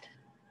is that?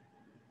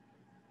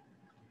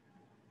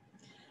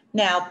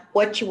 Now,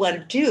 what you want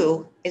to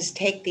do is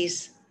take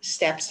these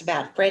steps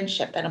about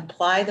friendship and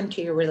apply them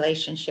to your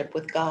relationship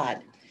with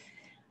God.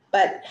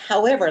 But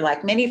however,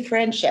 like many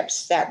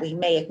friendships that we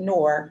may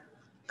ignore,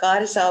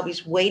 God is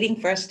always waiting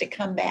for us to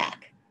come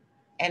back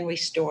and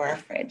restore our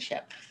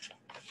friendship.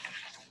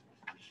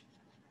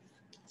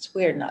 It's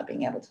weird not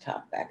being able to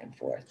talk back and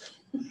forth.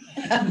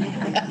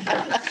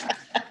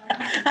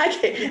 I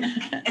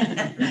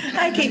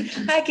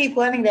keep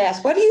wanting to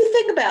ask, what do you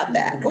think about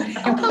that?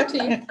 I'll come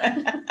to you.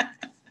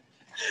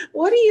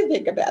 What do you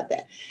think about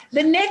that?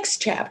 The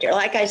next chapter,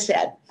 like I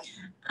said,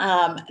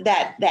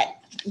 that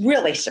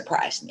really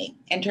surprised me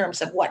in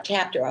terms of what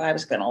chapter I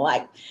was going to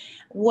like,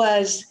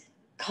 was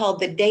called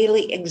The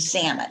Daily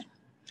Examen.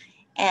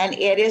 And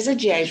it is a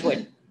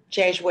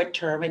Jesuit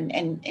term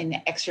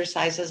and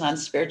exercises on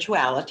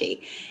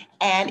spirituality.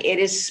 And it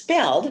is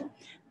spelled,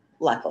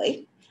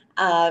 luckily,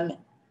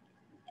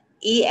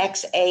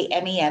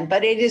 E-X-A-M-E-N,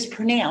 but it is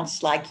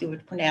pronounced like you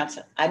would pronounce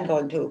it. I'm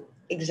going to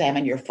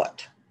examine your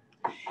foot.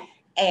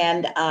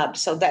 And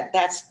so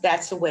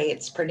that's the way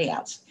it's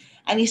pronounced.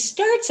 And he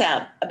starts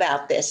out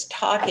about this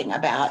talking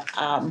about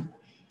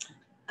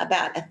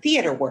a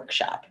theater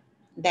workshop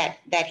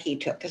that he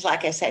took, because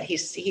like I said,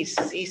 he's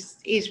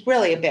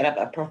really a bit of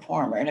a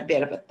performer and a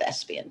bit of a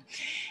thespian.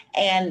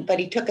 But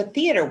he took a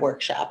theater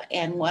workshop,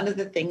 and one of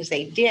the things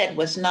they did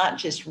was not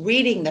just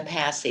reading the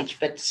passage,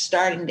 but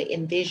starting to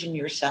envision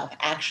yourself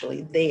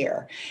actually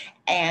there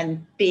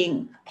and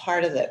being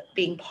part of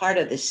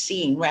the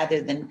scene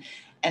rather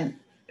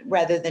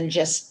than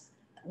just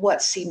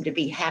what seemed to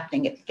be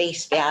happening at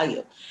face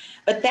value.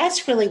 But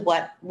that's really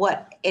what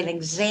an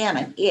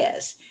examen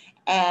is.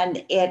 And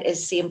it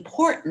is the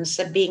importance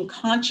of being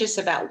conscious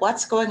about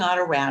what's going on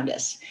around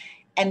us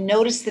and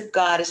notice that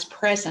God is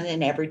present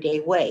in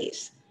everyday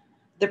ways.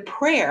 The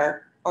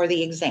prayer, or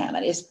the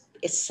examen, is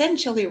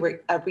essentially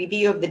a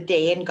review of the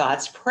day in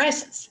God's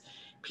presence.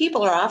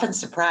 People are often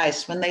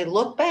surprised when they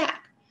look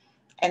back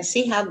and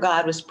see how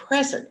God was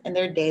present in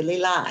their daily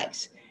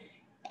lives.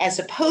 As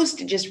opposed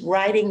to just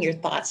writing your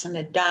thoughts in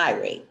a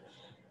diary,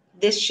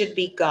 this should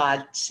be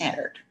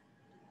God-centered.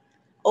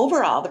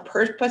 Overall, the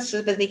purpose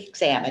of the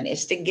examen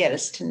is to get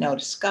us to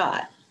notice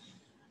God.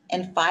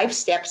 And 5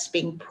 steps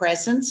being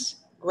presence,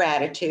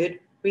 gratitude,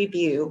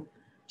 review,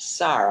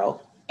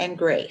 sorrow, and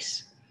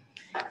grace.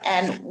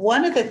 And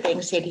one of the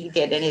things that he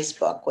did in his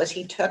book was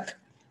he took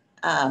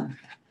a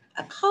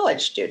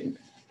college student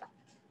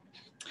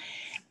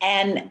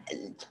and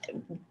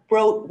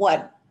wrote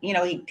what,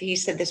 he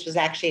said this was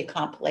actually a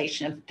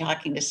compilation of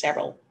talking to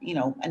several,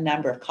 a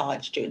number of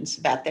college students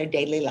about their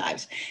daily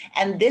lives.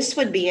 And this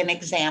would be an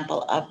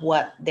example of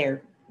what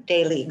their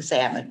daily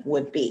examen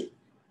would be.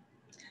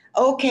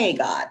 Okay,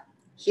 God,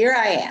 here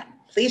I am.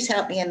 Please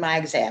help me in my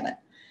examen.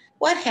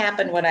 What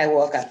happened when I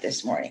woke up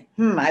this morning?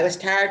 I was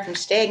tired from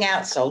staying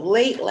out so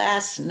late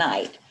last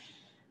night,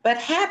 but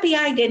happy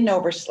I didn't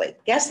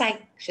oversleep. Guess I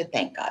should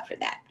thank God for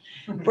that.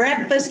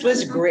 Breakfast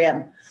was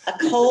grim. A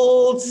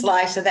cold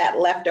slice of that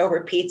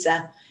leftover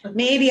pizza.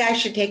 Maybe I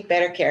should take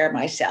better care of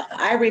myself.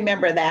 I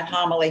remember that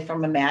homily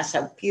from a mass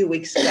a few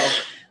weeks ago.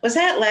 Was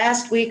that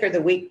last week or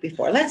the week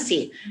before? Let's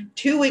see.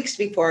 2 weeks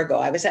before ago,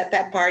 I was at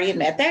that party and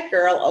met that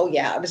girl. Oh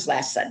yeah, it was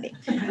last Sunday.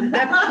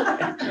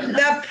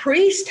 The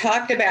priest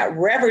talked about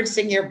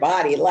reverencing your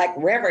body, like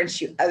reverence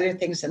you other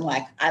things in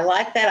life. I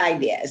like that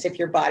idea, as if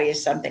your body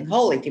is something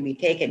holy to be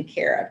taken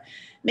care of.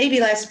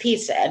 Maybe less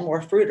pizza and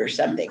more fruit or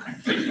something.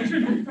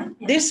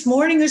 This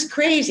morning was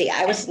crazy.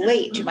 I was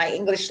late to my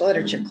English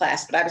literature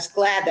class, but I was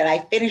glad that I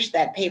finished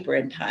that paper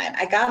in time.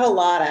 I got a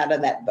lot out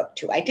of that book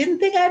too. I didn't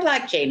think I'd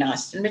like Jane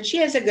Austen, but she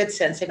has a good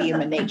sense of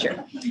human nature.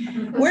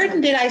 Where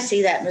did I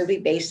see that movie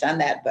based on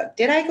that book?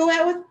 Did I go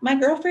out with my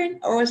girlfriend,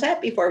 or was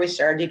that before we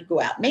started to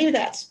go out? Maybe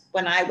that's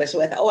when I was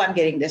with, I'm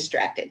getting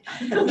distracted.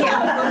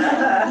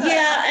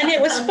 Yeah, and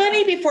it was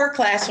funny before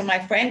class when my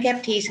friend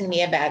kept teasing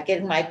me about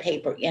getting my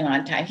paper in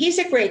on time. He's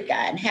a great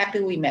guy. I'm happy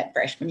we met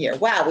freshman year.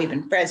 Wow, we've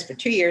been friends for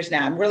 2 years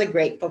now. I'm really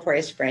grateful for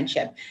his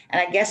friendship. And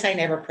I guess I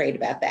never prayed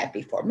about that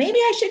before. Maybe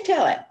I should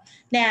tell him.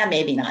 Nah,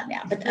 maybe not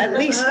now, but at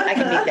least I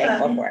can be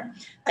thankful for him.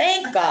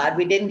 Thank God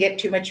we didn't get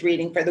too much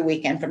reading for the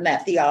weekend from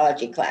that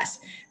theology class.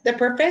 The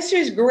professor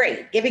is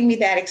great, giving me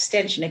that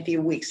extension a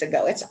few weeks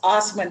ago. It's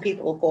awesome when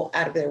people go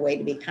out of their way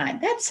to be kind.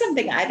 That's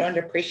something I don't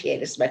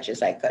appreciate as much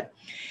as I could.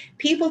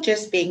 People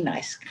just being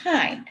nice,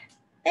 kind.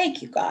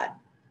 Thank you, God.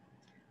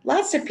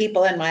 Lots of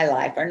people in my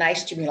life are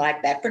nice to me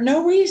like that for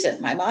no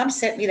reason. My mom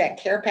sent me that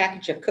care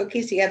package of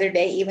cookies the other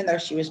day, even though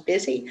she was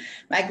busy.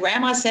 My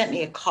grandma sent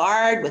me a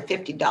card with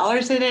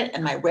 $50 in it,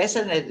 and my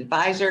resident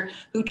advisor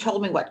who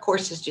told me what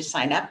courses to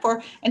sign up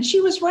for, and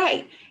she was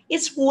right.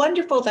 It's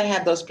wonderful to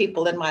have those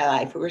people in my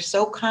life who are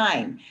so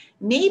kind.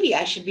 Maybe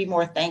I should be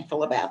more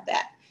thankful about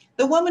that.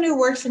 The woman who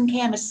works in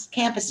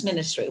campus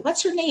ministry,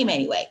 what's her name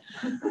anyway,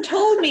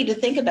 told me to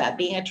think about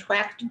being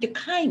attracted to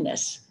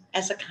kindness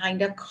as a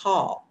kind of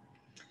call.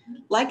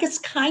 Like it's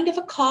kind of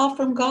a call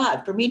from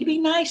God for me to be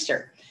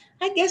nicer.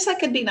 I guess I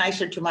could be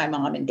nicer to my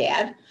mom and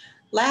dad.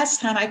 Last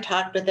time I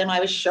talked with them, I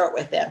was short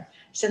with them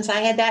since I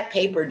had that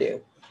paper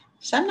due.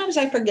 Sometimes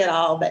I forget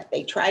all that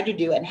they try to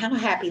do and how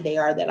happy they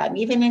are that I'm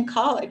even in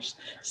college.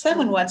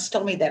 Someone once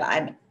told me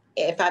that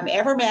if I'm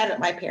ever mad at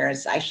my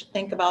parents, I should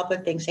think about the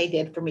things they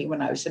did for me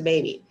when I was a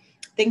baby,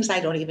 things I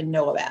don't even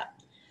know about.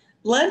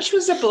 Lunch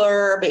was a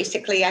blur.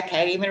 Basically, I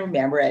can't even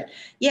remember it.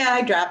 Yeah,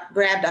 I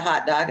grabbed a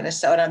hot dog and a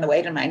soda on the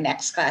way to my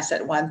next class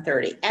at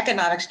 1:30.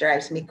 Economics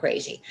drives me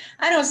crazy.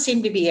 I don't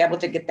seem to be able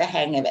to get the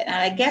hang of it. And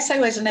I guess I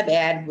was in a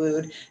bad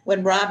mood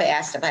when Rob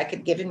asked if I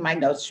could give him my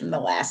notes from the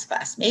last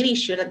class. Maybe he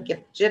should have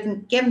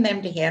given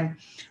them to him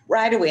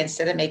right away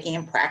instead of making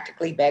him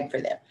practically beg for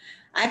them.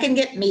 I can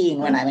get mean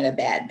when I'm in a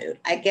bad mood.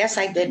 I guess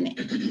I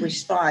didn't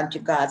respond to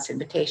God's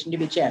invitation to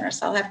be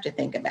generous. I'll have to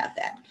think about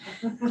that.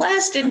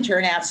 Class didn't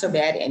turn out so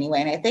bad anyway,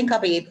 and I think I'll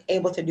be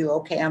able to do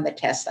okay on the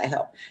test, I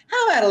hope.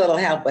 How about a little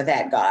help with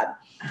that, God?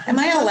 Am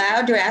I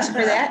allowed to ask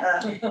for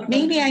that?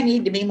 Maybe I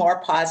need to be more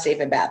positive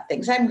about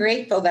things. I'm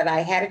grateful that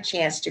I had a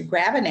chance to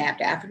grab a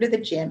nap after the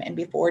gym and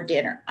before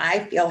dinner. I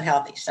feel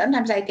healthy.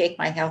 Sometimes I take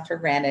my health for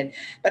granted,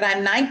 but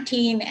I'm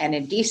 19 and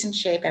in decent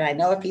shape, and I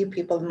know a few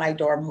people in my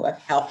dorm who have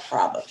health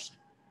problems.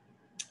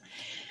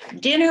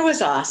 Dinner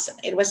was awesome.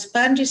 It was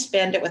fun to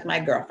spend it with my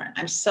girlfriend.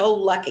 I'm so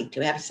lucky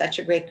to have such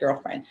a great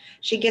girlfriend.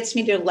 She gets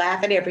me to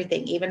laugh at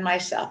everything, even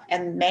myself.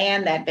 And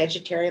man, that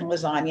vegetarian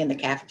lasagna in the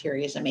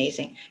cafeteria is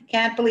amazing.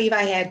 Can't believe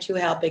I had 2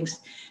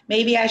 helpings.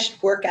 Maybe I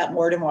should work out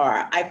more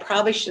tomorrow. I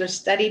probably should have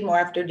studied more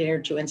after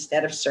dinner too,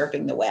 instead of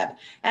surfing the web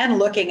and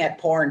looking at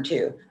porn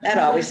too. That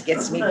always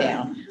gets me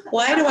down.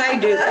 Why do I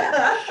do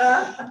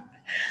that?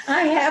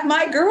 I have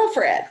my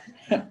girlfriend.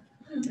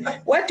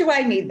 What do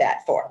I need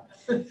that for?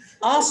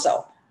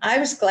 Also, I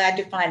was glad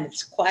to find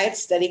this quiet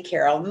study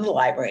carrel in the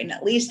library, and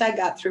at least I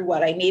got through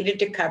what I needed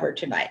to cover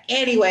tonight.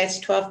 Anyway, it's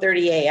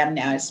 12:30 a.m.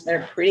 now. It's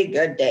been a pretty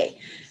good day.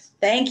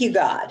 Thank you,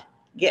 God.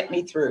 Get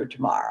me through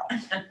tomorrow.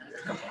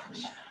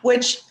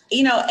 Which,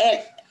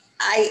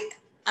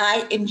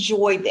 I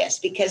enjoy this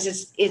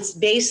because it's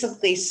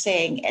basically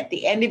saying at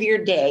the end of your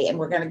day, and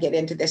we're going to get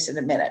into this in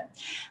a minute,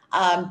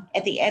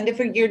 at the end of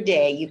your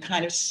day, you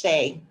kind of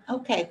say,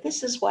 okay,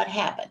 this is what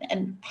happened.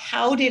 And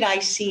how did I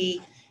see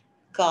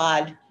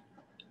God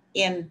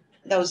in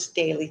those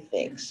daily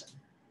things.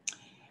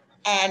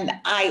 And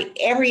I'm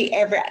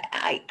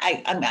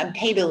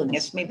tabling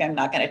this. Maybe I'm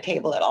not going to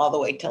table it all the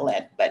way to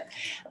Lent, but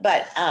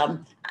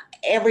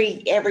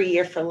every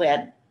year for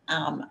Lent,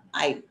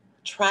 I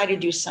try to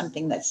do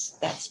something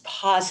that's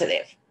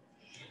positive.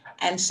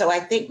 And so I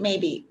think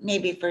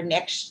maybe for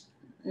next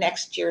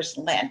year's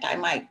Lent, I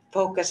might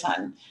focus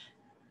on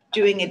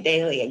doing a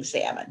daily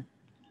examine.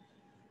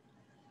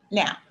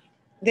 Now,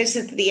 this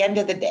is the end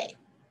of the day,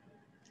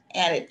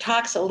 and it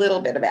talks a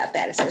little bit about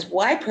that. It says,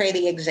 why pray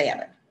the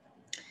examine?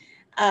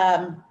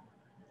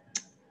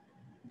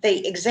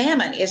 The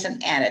examine is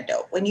an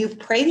antidote. When you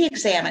pray the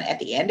examine at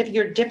the end of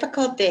your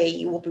difficult day,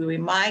 you will be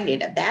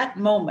reminded of that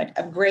moment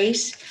of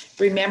grace.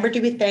 Remember to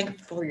be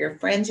thankful for your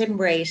friend's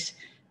embrace.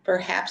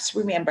 Perhaps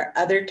remember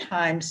other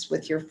times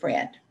with your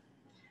friend.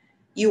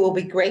 You will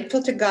be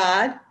grateful to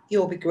God. You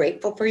will be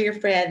grateful for your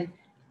friend,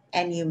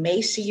 and you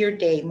may see your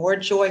day more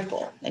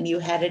joyful than you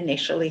had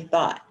initially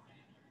thought.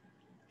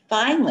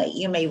 Finally,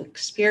 you may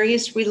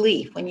experience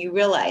relief when you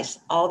realize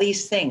all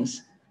these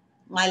things.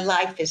 My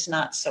life is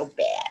not so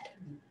bad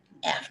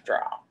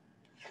after all.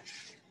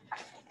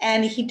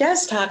 And he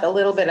does talk a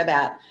little bit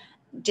about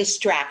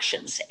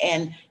distractions.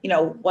 And,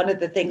 one of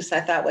the things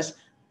I thought was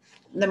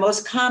the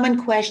most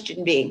common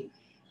question being,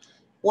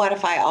 what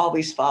if I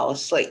always fall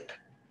asleep?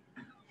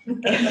 And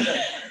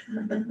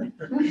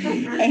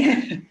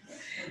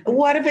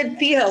what if it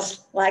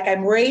feels like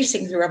I'm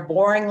racing through a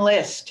boring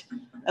list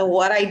of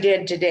what I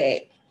did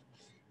today?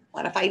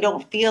 What if I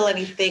don't feel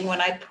anything when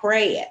I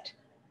pray it?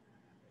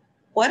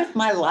 What if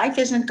my life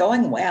isn't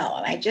going well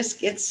and I just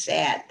get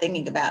sad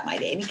thinking about my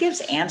day? And he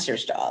gives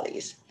answers to all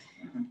these.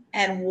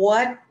 And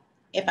what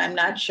if I'm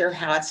not sure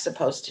how it's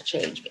supposed to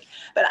change me?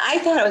 But I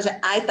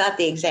thought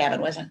the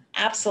examine was an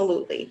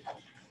absolutely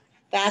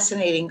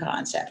fascinating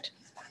concept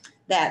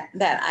that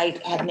I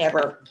had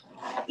never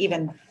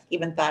even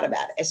thought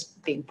about as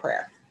being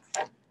prayer.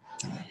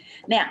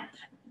 Now,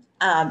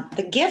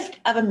 the gift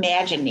of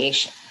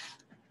imagination.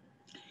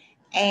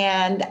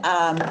 And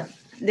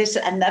this,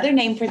 another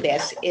name for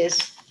this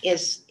is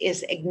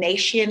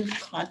Ignatian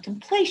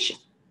contemplation.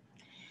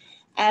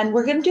 And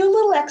we're going to do a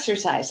little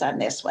exercise on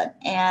this one.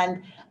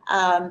 And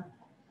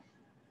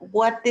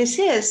what this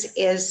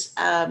is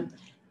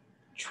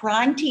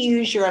trying to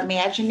use your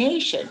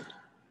imagination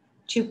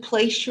to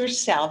place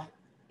yourself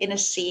in a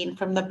scene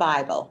from the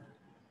Bible,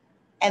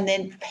 and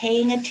then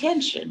paying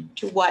attention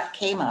to what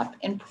came up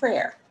in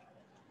prayer.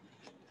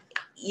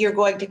 You're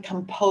going to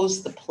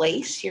compose the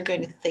place. You're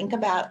going to think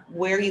about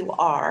where you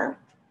are.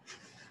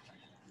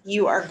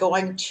 You are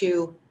going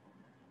to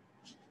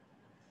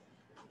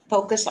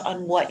focus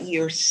on what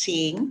you're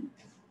seeing.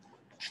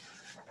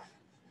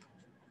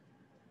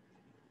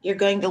 You're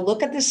going to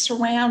look at the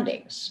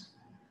surroundings.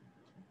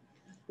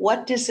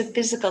 What does the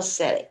physical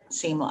setting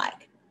seem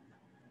like?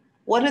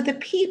 What do the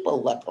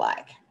people look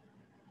like?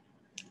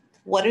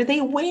 What are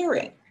they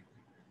wearing?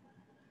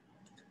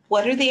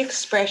 What are the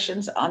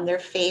expressions on their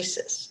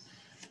faces?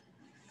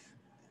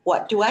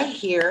 What do I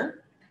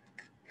hear?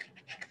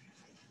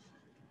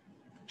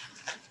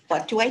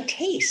 What do I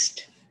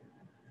taste?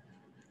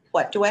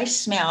 What do I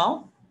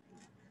smell?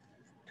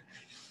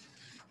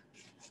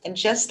 And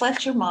just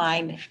let your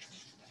mind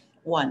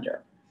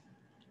wander.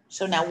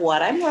 So now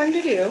what I'm going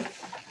to do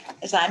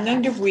is I'm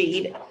going to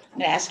read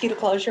and ask you to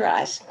close your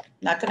eyes. I'm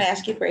not going to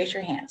ask you to raise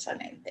your hands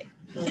on anything.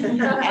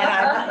 And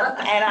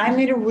I'm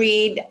going to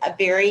read a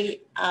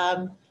very,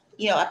 a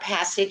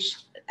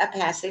passage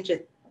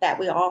that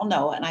we all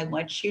know. And I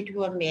want you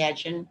to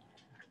imagine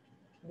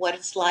what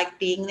it's like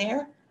being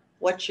there,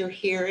 what you're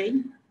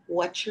hearing,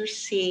 what you're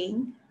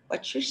seeing,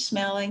 what you're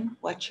smelling,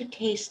 what you're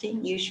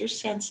tasting. Use your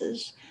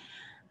senses,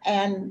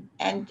 and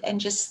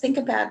just think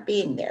about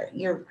being there.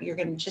 You're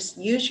going to just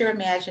use your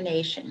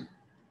imagination.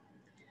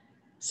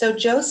 So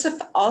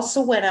Joseph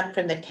also went up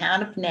from the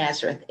town of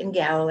Nazareth in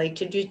Galilee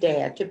to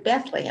Judea, to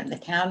Bethlehem, the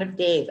town of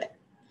David.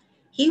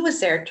 He was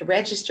there to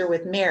register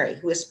with Mary,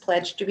 who was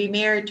pledged to be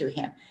married to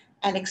him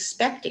and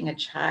expecting a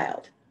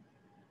child.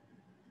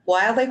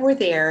 While they were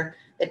there,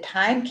 the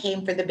time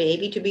came for the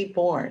baby to be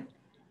born,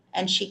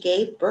 and she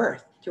gave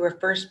birth to her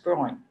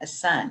firstborn, a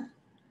son.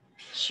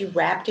 She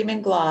wrapped him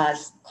in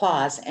cloths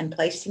and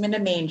placed him in a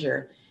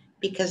manger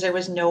because there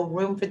was no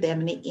room for them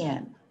in the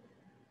inn.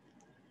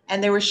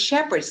 And there were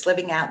shepherds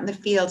living out in the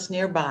fields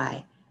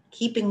nearby,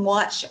 keeping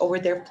watch over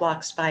their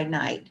flocks by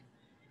night.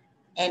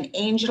 An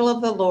angel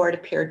of the Lord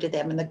appeared to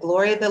them, and the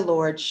glory of the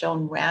Lord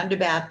shone round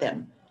about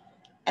them,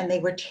 and they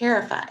were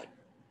terrified.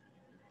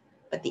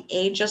 But the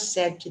angel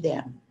said to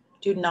them,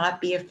 "Do not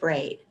be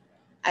afraid.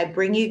 I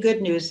bring you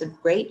good news of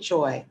great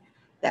joy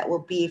that will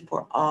be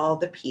for all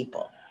the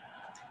people."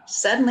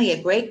 Suddenly,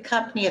 a great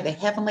company of the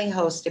heavenly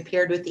host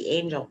appeared with the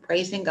angel,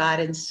 praising God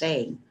and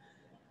saying,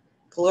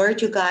 "Glory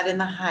to God in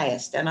the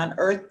highest, and on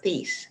earth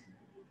peace,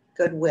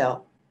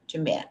 goodwill to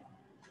men."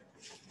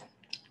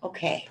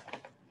 Okay.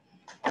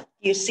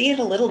 You see it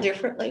a little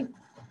differently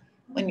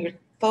when you're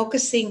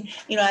focusing.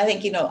 I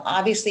think,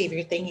 obviously, if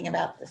you're thinking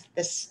about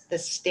the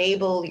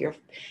stable,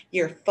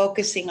 you're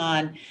focusing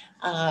on,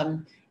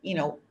 you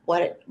know,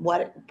 what it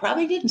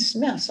probably didn't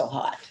smell so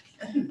hot.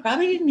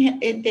 Probably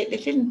didn't, it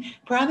didn't,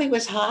 probably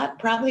was hot,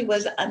 probably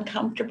was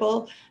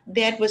uncomfortable.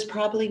 Bed was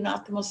probably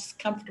not the most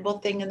comfortable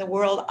thing in the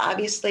world.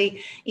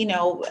 Obviously, you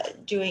know,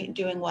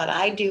 doing what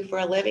I do for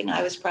a living,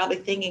 I was probably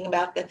thinking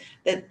about the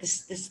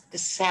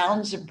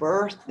sounds of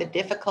birth, the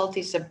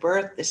difficulties of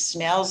birth, the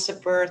smells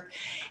of birth,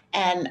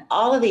 and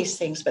all of these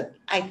things. But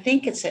I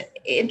think it's an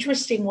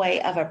interesting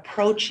way of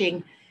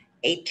approaching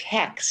a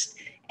text.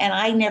 And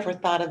I never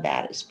thought of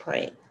that as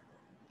praying,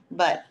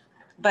 but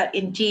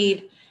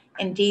indeed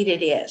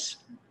it is.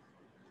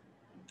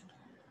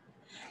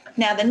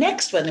 Now the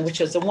next one, which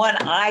was the one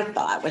I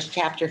thought was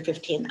chapter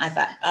 15, I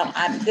thought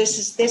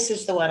this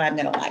is the one I'm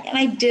going to like, and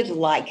I did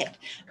like it,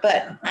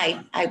 but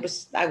I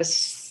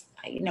was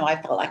you know,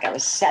 I felt like I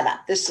was set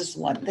up. This was the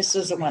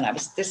one I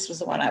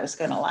was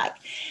going to like,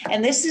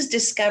 and this is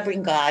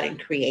discovering God in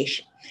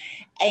creation,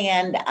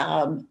 and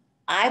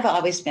I've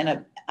always been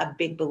a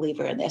big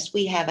believer in this.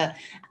 We have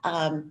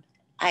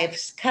I have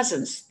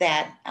cousins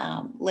that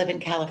live in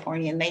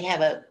California, and they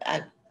have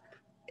a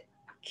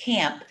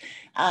camp,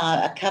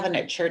 a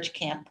Covenant Church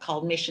camp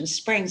called Mission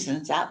Springs, and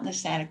it's out in the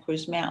Santa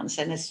Cruz Mountains.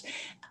 And it's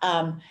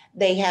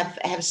they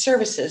have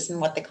services in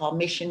what they call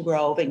Mission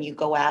Grove, and you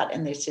go out,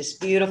 and there's this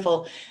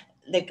beautiful.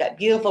 They've got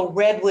beautiful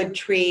redwood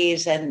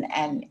trees,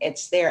 and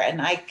it's there.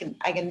 And I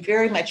can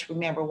very much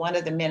remember one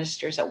of the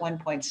ministers at one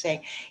point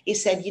saying, he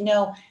said, you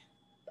know,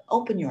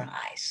 open your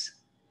eyes.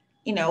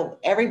 You know,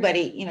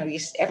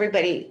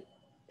 everybody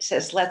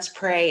says, let's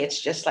pray.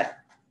 It's just like,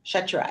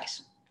 shut your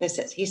eyes.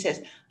 He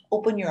says,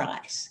 open your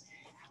eyes.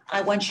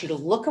 I want you to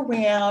look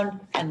around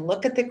and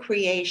look at the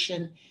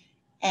creation,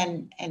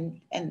 and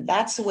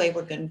that's the way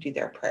we're going to do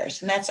their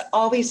prayers. And that's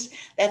always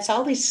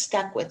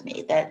stuck with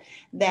me, that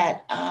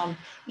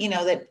you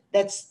know,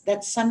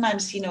 that's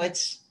sometimes, you know,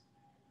 it's,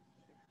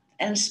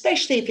 and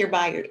especially if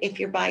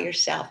you're by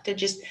yourself, to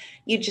just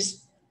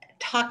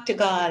talk to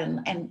God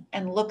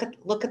and look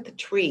at the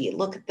tree,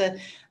 look at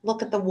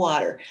the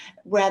water,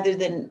 rather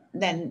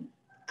than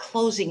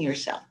closing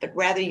yourself, but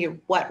rather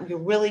what you're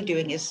really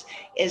doing is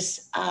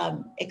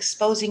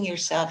exposing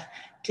yourself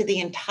to the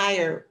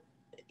entire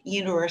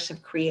universe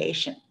of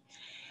creation.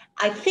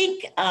 I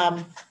think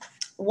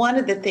one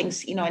of the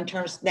things, you know, in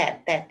terms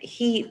that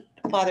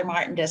Father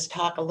Martin does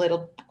talk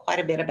quite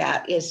a bit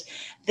about is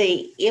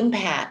the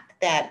impact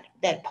that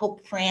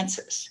Pope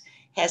Francis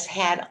has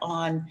had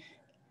on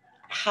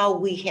how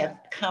we have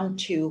come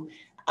to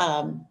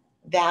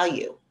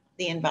value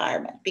the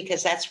environment,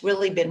 because that's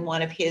really been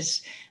one of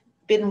his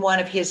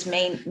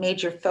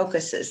major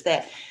focuses,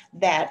 that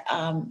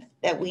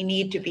we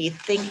need to be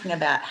thinking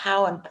about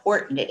how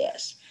important it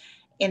is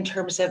in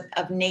terms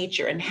of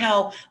nature, and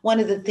how one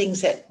of the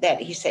things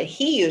that he said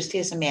he used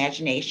his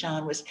imagination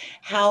on was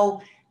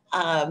how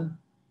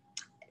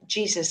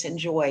Jesus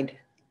enjoyed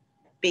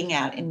being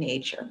out in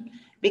nature,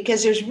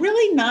 because there's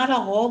really not a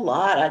whole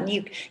lot on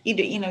you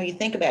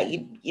think about,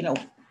 you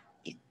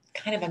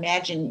kind of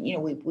imagine, you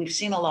know, we've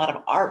seen a lot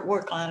of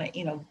artwork on it,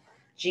 you know,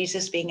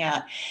 Jesus being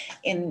out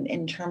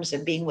in terms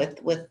of being with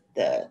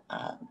the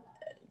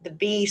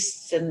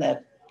beasts and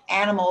the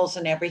animals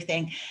and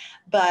everything,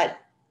 but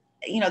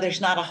you know, there's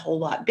not a whole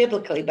lot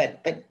biblically,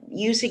 but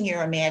using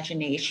your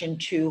imagination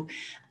to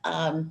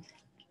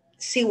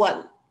see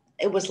what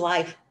it was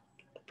like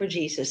for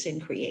Jesus in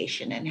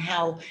creation, and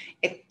how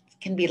it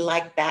can be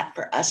like that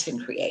for us in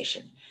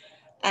creation.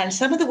 And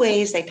some of the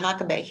ways he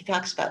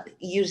talks about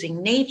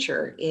using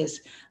nature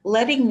is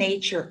letting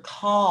nature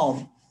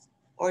calm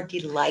or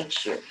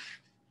delight you.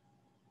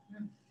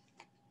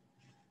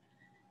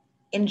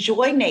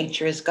 Enjoy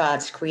nature as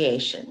God's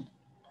creation.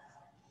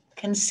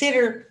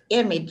 Consider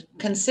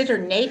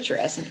nature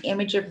as an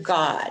image of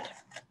God.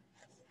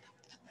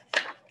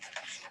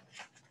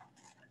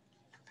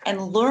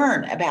 And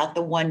learn about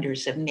the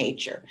wonders of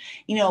nature.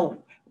 You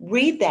know,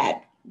 read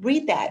that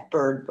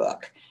bird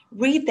book.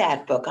 Read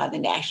that book on the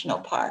national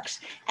parks,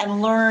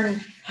 and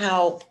learn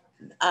how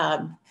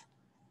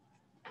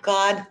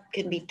God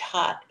can be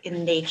taught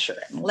in nature,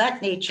 and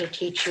let nature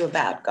teach you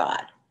about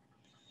God.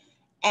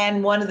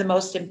 And one of the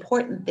most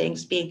important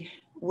things being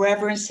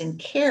reverence and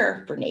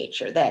care for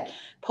nature, that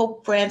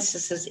Pope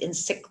Francis's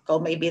encyclical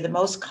may be the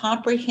most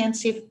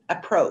comprehensive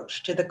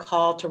approach to the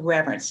call to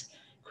reverence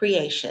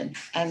creation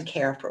and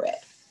care for it.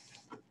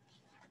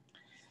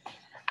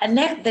 And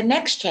the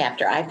next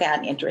chapter I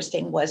found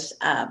interesting was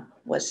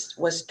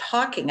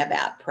talking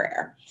about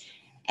prayer.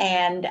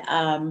 And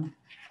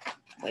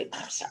wait,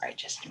 I'm sorry,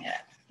 just a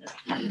minute.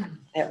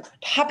 There were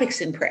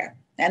topics in prayer,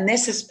 and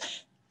this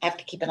is, I have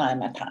to keep an eye on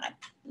my time,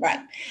 right?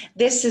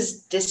 This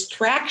is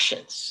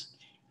distractions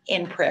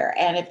in prayer,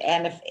 and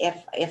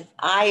if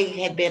I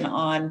had been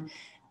on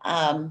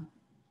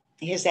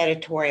his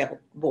editorial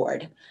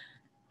board,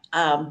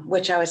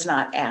 which I was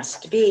not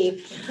asked to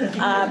be,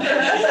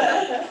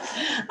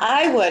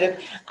 I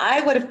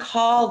would have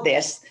called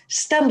this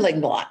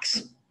stumbling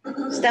blocks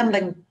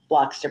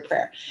to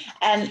prayer.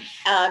 And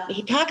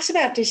he talks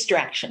about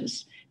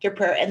distractions to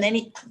prayer, and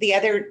then the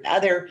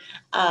other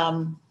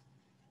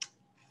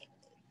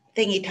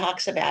thing he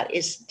talks about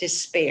is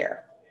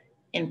despair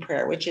in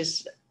prayer, which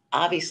is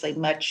obviously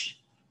much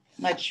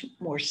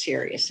more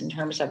serious in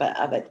terms of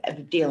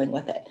dealing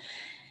with it.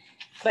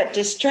 But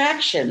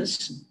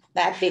distractions,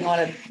 that being one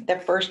of the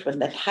first one,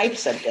 the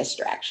types of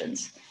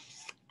distractions,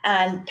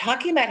 and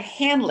talking about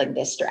handling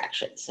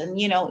distractions. And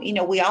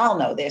we all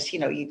know this.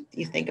 You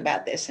think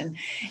about this,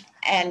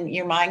 and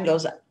your mind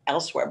goes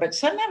elsewhere. But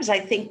sometimes I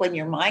think when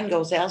your mind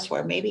goes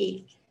elsewhere,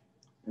 maybe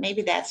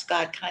that's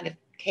God kind of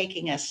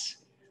taking us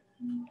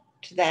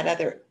to that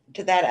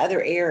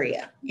other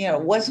area.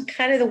 It wasn't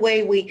kind of the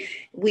way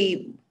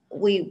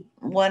we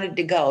wanted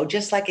to go.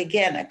 Just like,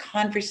 again, a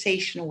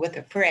conversation with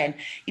a friend,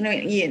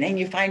 and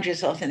you find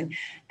yourself in,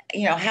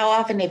 how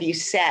often have you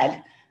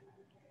said,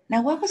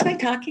 now what was I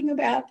talking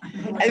about?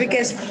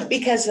 Because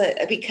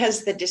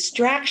the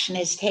distraction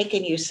has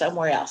taken you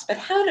somewhere else. But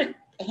how to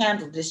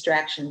handle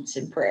distractions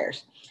in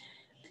prayers?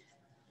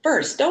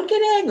 First, don't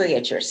get angry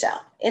at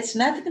yourself. It's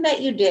nothing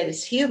that you did.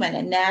 It's human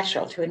and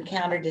natural to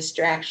encounter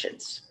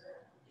distractions.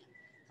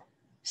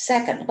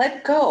 Second,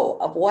 let go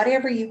of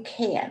whatever you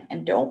can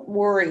and don't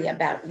worry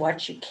about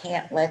what you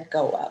can't let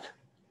go of.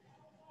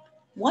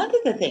 One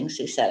of the things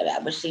he said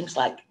about, which seems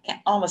like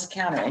almost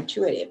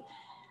counterintuitive,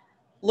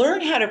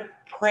 learn how to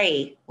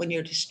pray when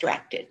you're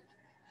distracted.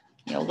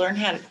 Learn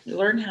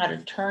how to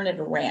turn it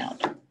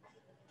around.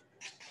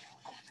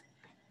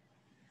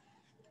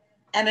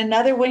 And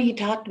another one he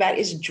talked about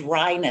is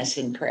dryness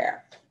in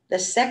prayer. The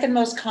second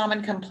most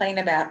common complaint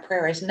about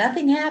prayer is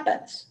nothing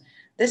happens.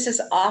 This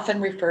is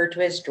often referred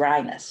to as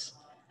dryness.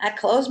 I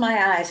close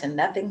my eyes and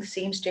nothing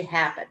seems to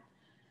happen.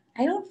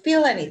 I don't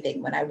feel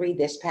anything when I read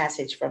this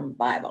passage from the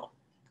Bible.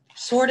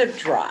 Sort of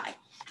dry.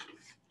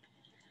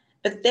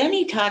 But then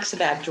he talks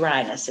about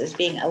dryness as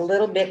being a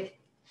little bit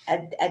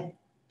a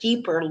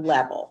deeper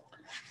level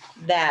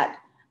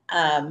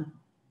and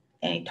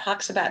he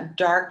talks about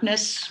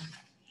darkness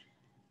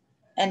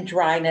and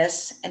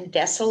dryness and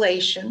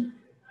desolation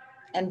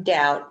and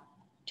doubt,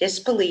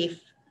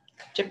 disbelief,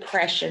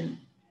 depression,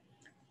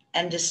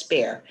 and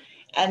despair.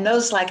 And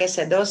those, like I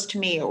said, those to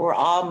me were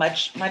all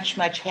much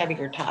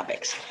heavier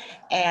topics,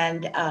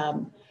 and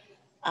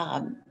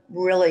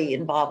really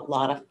involve a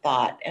lot of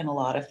thought and a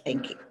lot of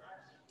thinking.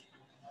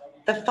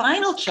 The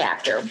final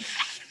chapter,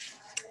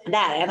 and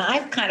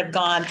I've kind of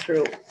gone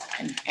through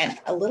and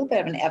a little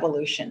bit of an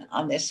evolution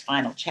on this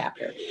final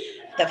chapter.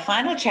 The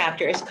final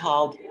chapter is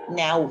called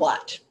Now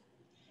What?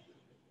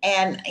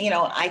 And,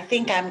 I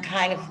think I'm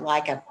kind of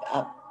like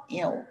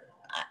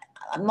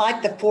I'm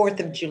like the 4th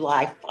of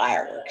July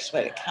fireworks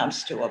when it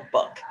comes to a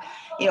book.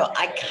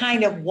 I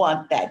kind of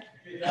want that.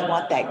 I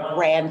want that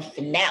grand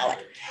finale.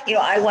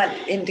 I want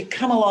him to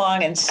come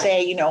along and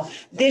say,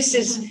 this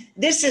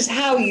is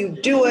how you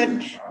do it.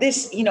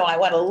 I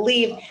want to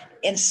leave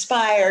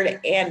inspired.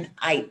 And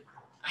I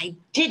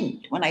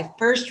didn't. When I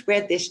first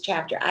read this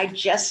chapter, I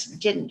just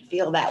didn't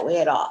feel that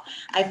way at all.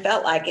 I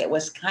felt like it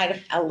was kind of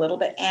a little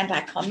bit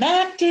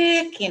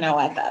anticlimactic.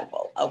 I thought,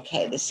 well,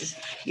 okay,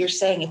 you're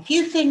saying a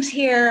few things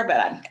here,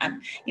 but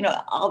I'm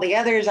all the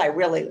others I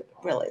really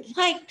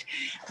liked.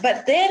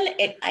 But then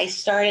I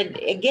started,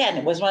 again,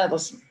 it was one of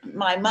those,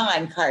 my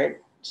mind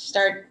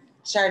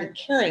started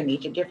carrying me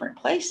to different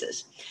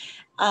places.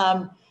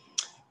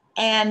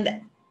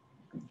 And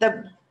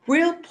the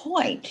real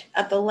point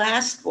of the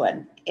last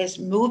one is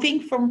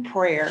moving from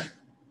prayer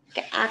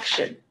to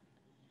action.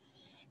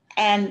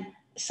 And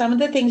some of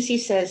the things he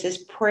says is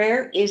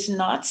prayer is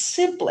not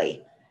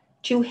simply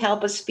to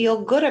help us feel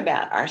good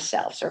about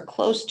ourselves or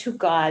close to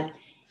God.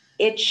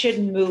 It should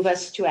move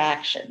us to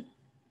action.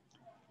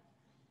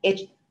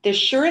 The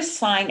surest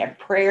sign of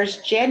prayer's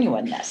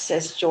genuineness,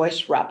 says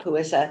Joyce Rupp, who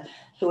is a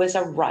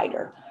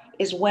writer,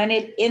 is when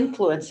it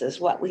influences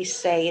what we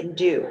say and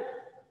do.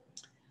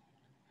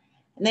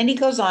 And then he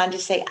goes on to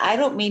say, I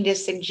don't mean to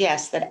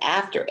suggest that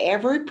after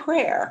every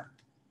prayer,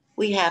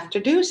 we have to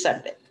do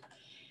something.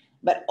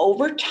 But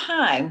over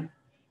time,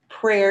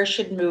 prayer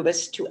should move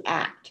us to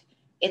act.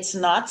 It's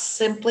not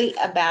simply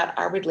about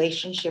our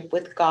relationship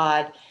with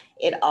God.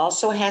 It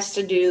also has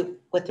to do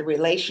with the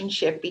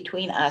relationship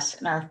between us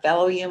and our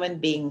fellow human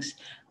beings,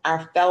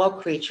 our fellow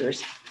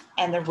creatures,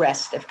 and the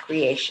rest of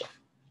creation.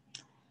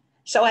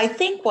 So I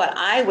think what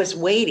I was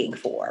waiting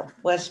for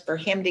was for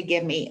him to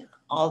give me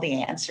all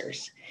the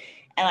answers.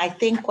 And I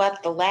think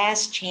what the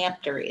last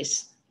chapter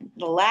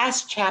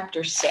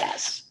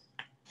says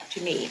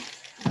to me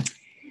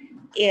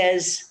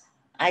is,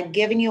 I've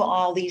given you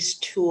all these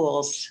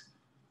tools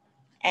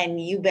and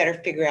you better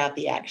figure out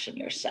the action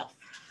yourself.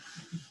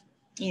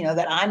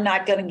 That I'm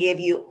not going to give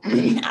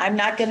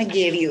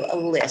you a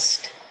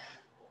list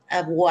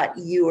of what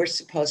you are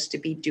supposed to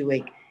be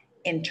doing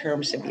in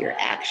terms of your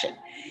action.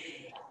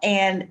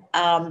 And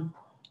I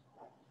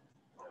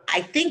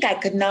think I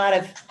could not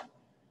have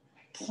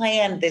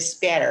planned this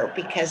better,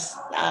 because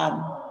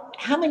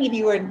how many of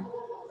you are in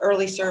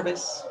early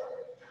service?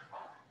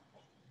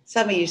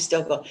 Some of you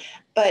still go,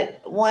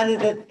 but one of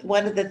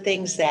the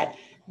things that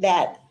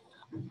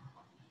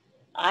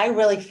I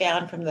really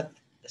found from the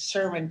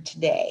sermon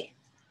today,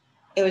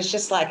 it was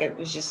just like,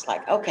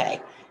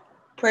 okay,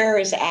 prayer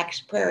is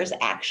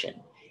action,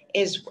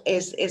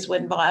 is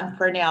when Von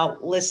Purnell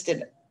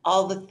listed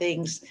all the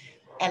things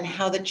and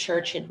how the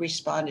church had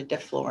responded to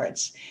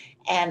Florence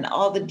and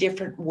all the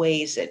different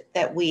ways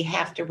that we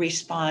have to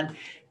respond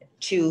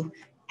to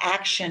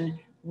action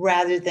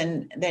rather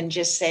than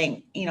just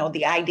saying,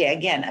 the idea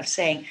again of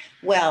saying,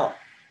 well,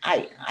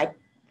 I'm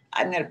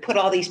going to put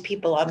all these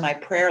people on my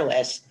prayer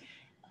list,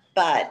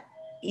 but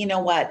you know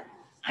what?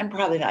 I'm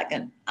probably not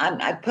going to,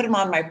 I put them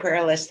on my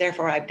prayer list,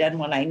 therefore I've done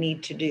what I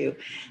need to do.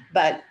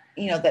 But,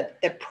 that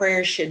the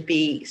prayer should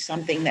be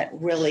something that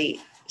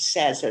really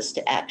says us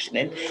to action.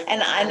 And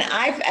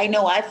I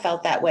know I've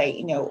felt that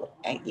way,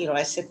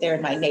 I sit there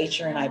in my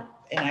nature and I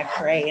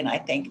pray and I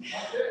think,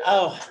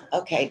 oh,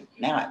 okay,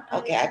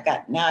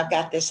 I've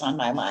got this on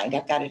my mind.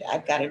 I've got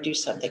to do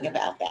something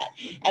about that.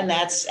 And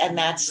that's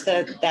the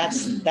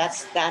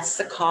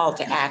call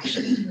to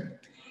action.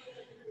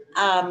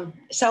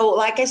 So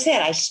like I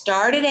said, I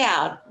started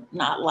out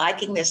not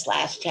liking this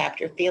last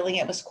chapter, feeling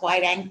it was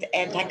quite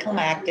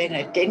anticlimactic, and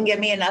it didn't give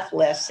me enough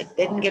lists. It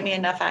didn't give me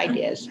enough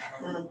ideas.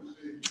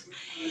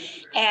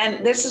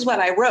 And this is what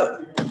I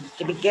wrote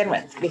to begin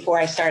with before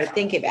I started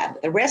thinking about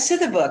it. The rest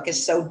of the book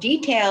is so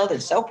detailed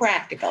and so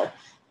practical,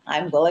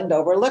 I'm willing to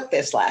overlook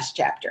this last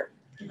chapter.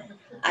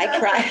 I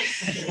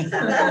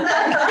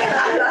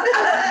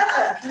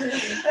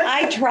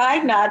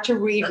tried not to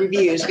read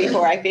reviews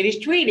before I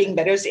finished reading,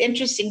 but it was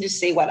interesting to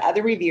see what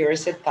other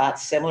reviewers had thought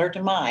similar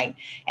to mine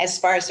as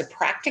far as the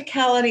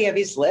practicality of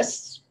his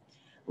lists,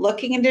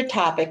 looking into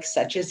topics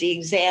such as he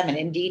examined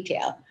in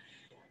detail,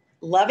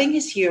 loving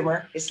his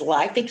humor, his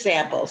life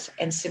examples,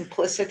 and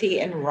simplicity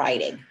in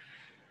writing,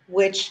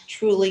 which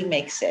truly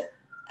makes it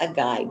a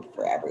guide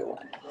for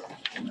everyone.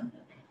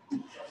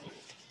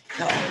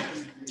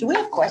 Do we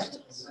have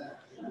questions?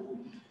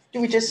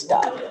 Do we just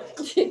stop?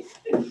 Does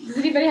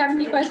anybody have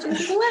any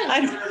questions? Go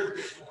ahead.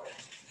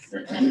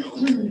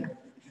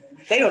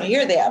 They don't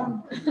hear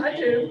them. I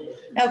do.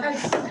 No,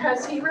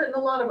 Has he written a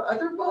lot of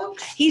other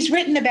books? he's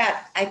written about,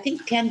 I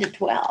think, 10 to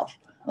 12.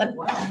 Let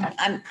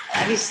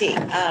me see.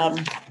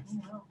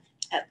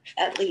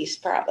 At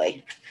least,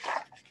 probably.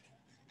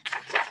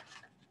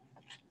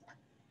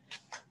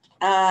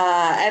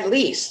 At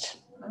least.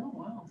 Oh,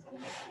 wow.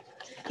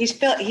 He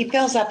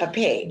fills up a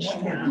page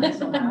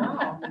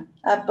Wow.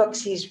 of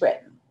books he's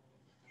written.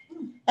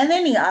 And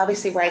then he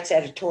obviously writes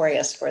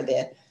editorials for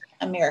the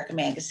America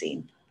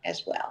magazine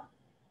as well.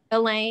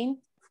 Elaine,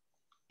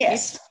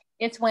 Yes.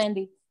 it's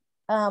Wendy.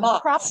 Oh.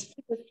 Probably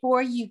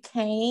before you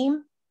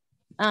came,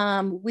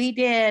 we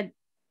did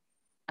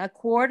a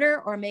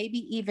quarter or maybe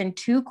even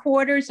 2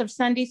 quarters of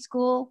Sunday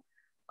school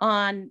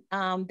on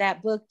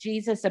that book,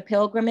 Jesus, a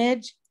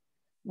Pilgrimage,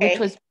 which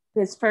was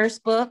his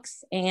first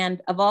books.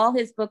 And of all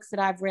his books that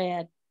I've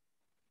read,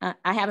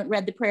 I haven't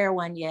read the prayer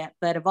one yet,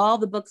 but of all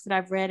the books that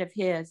I've read of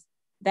his,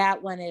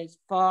 that one is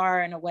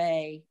far and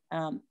away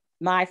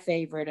my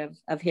favorite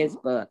of his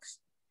books.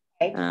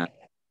 Okay.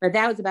 But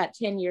that was about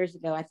 10 years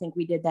ago. I think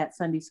we did that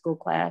Sunday school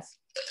class.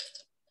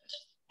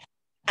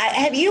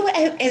 Have you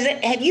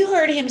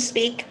heard him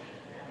speak?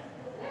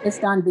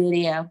 Just on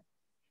video.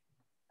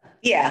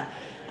 Yeah,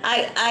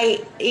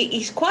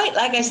 he's quite,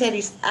 like I said,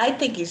 I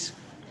think he's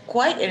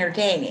quite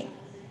entertaining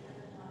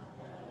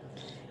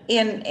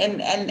in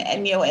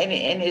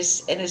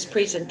his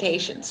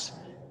presentations.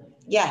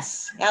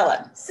 Yes,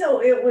 Helen.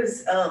 So it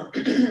was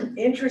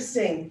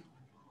interesting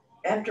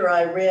after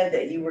I read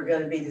that you were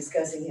going to be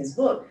discussing his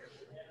book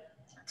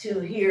to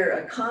hear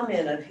a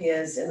comment of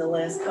his in the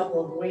last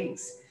couple of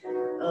weeks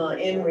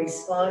in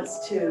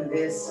response to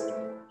this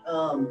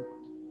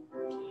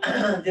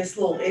this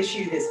little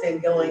issue that's been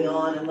going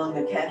on among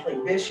the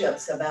Catholic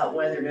bishops about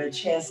whether to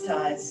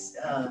chastise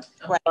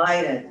Right.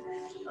 Biden.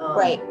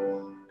 Right.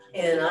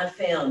 And I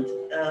found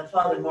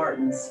Father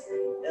Martin's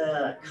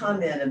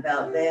comment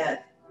about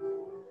that,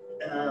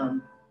 I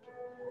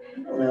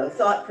don't know,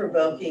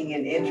 thought-provoking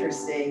and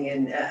interesting.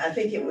 And I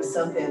think it was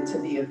something to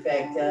the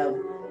effect of,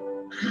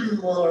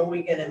 well, are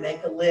we going to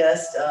make a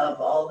list of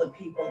all the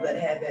people that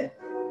haven't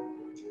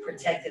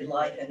protected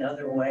life in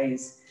other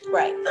ways?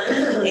 Right.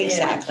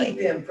 Exactly. And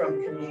keep them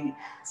from community.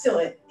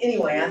 So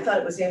anyway, I thought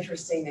it was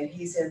interesting that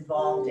he's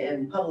involved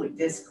in public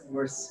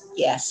discourse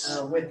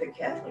Yes. with the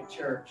Catholic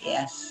Church.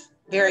 Yes.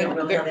 I Very. don't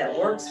know how that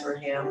works for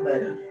him,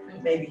 but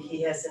maybe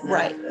he has enough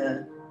Right.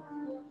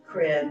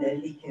 cred that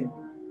he can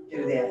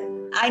do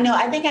that. I know.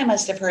 I think I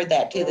must have heard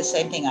that too. The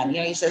same thing on.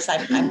 He says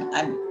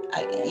I'm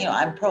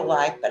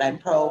pro-life, but I'm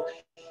pro.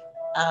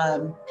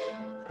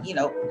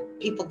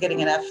 People getting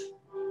enough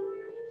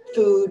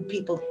food.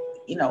 People.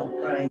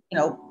 Right.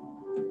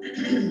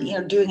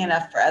 Doing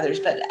enough for others.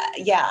 But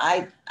yeah,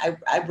 I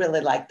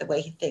really like the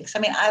way he thinks. I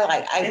mean,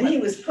 And he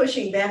was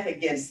pushing back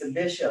against the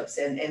bishops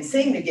and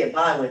seemed to get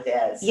by with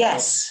that. So,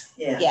 yes.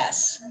 yeah.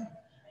 Yes.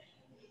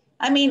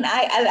 I mean,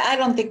 I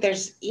don't think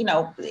there's,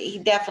 he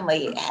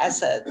definitely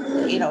has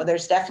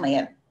there's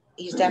definitely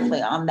he's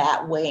definitely on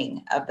that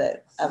wing of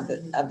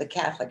the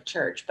Catholic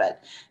Church.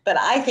 But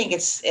I think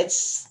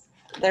it's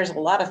there's a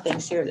lot of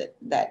things here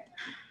that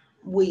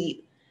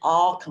we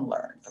all can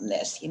learn from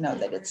this,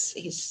 that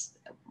he's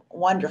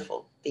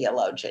wonderful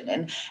theologian.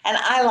 And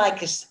I like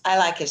his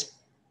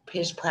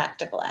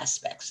practical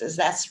aspects, as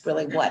that's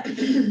really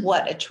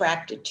what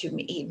attracted to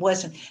me.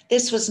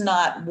 This was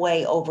not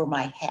way over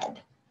my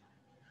head,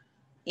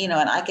 and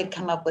I could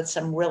come up with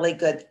some really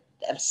good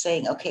of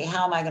saying, okay,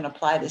 how am I going to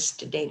apply this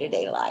to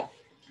day-to-day life?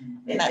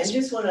 And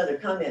just one other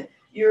comment.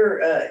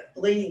 You're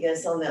leading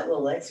us on that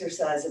little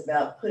exercise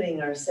about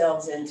putting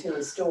ourselves into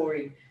a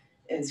story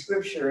in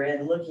scripture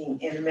and looking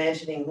and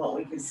imagining what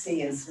we could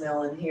see and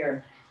smell and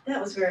hear. That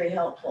was very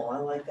helpful. I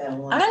like that a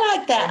lot. I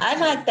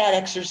like that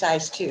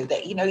exercise too,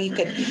 that,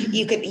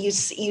 you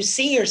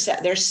see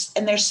yourself,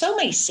 there's so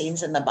many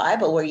scenes in the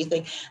Bible where you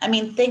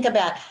think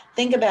about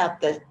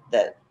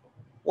the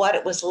what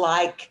it was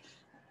like,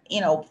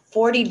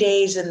 40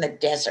 days in the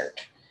desert,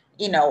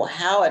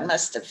 how it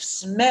must have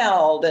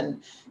smelled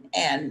and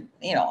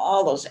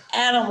all those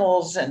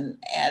animals and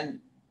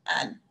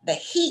the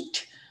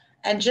heat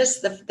and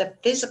just the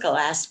physical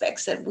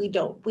aspects that we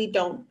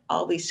don't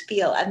always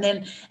feel. And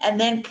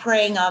then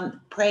praying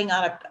on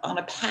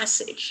a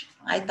passage.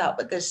 I thought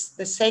with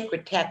the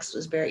sacred text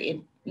was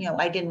very,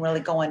 I didn't really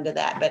go into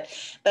that, but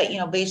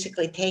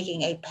basically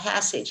taking a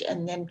passage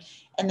and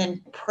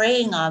then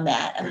praying on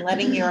that and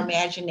letting your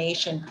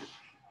imagination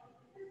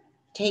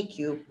take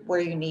you where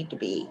you need to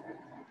be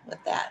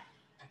with that.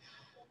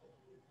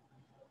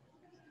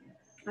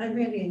 I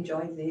really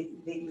enjoyed the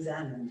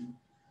examine.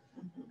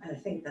 And I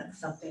think that's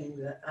something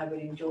that I would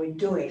enjoy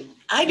doing.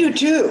 I do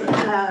too.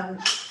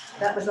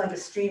 That was like a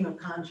stream of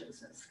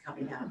consciousness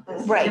coming out.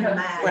 Right.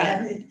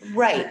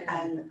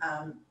 And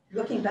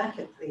looking back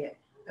at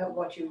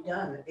what you've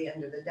done at the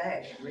end of the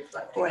day and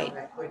reflecting on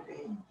that would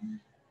be.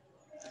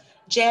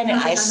 Janet,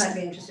 I might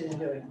be interested in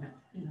doing that.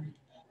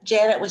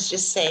 Janet was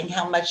just saying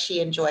how much she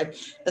enjoyed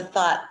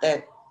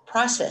the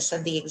process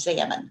of the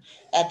examine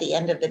at the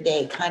end of the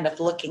day, kind of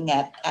looking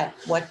at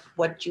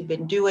what you've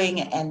been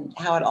doing and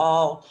how it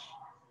all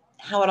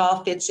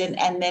fits in,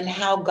 and then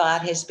how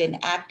God has been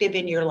active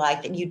in your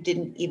life and you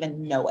didn't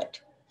even know it.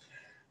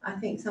 I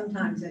think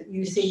sometimes that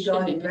you see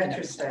God in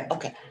retrospect.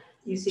 Okay.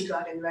 You see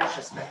God in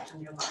retrospect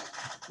in your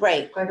life.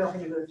 Right. Quite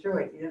often you go through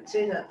it, you don't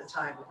see it at the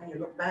time, but when you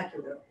look back,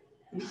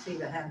 you see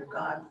the hand of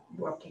God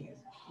working in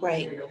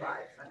your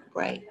life.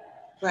 Right.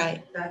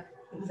 That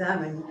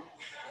examine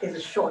is a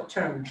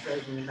short-term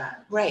version of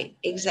that. Right,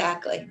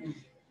 exactly.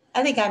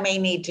 I think I may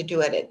need to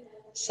do it at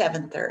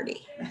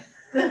 7:30.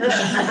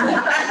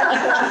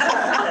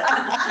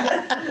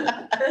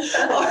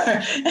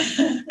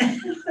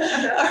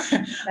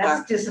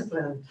 That's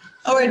discipline.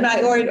 Or it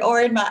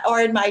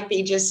might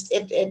be just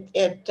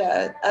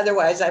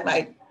otherwise I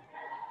might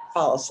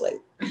fall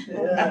asleep.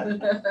 Yeah.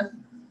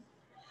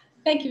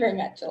 Thank you very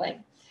much,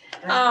 Elaine.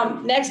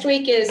 Next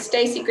week is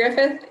Stacy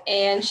Griffith,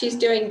 and she's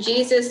doing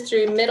Jesus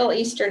Through Middle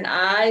Eastern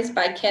Eyes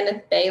by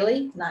Kenneth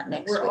Bailey. Not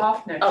next We're week.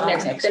 off next. Oh,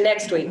 the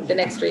next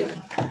week.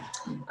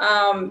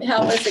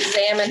 Help us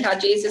examine how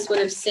Jesus would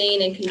have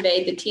seen and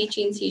conveyed the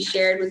teachings he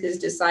shared with his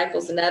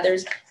disciples and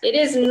others. It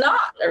is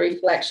not a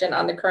reflection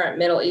on the current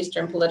Middle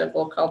Eastern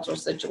political cultural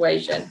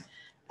situation.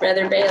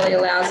 Rather, Bailey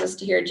allows us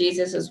to hear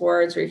Jesus's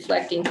words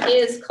reflecting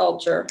his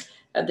culture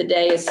of the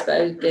day is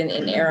spoken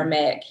in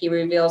Aramaic. He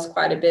reveals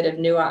quite a bit of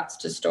nuance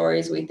to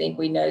stories we think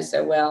we know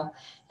so well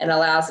and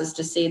allows us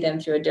to see them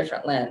through a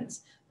different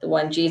lens, the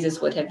one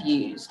Jesus would have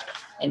used.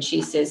 And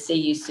she says, see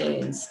you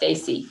soon,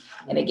 Stacy.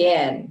 And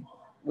again,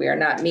 we are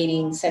not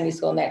meeting Sunday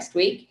school next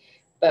week,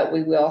 but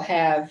we will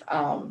have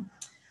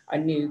a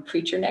new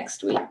preacher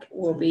next week.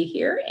 We'll be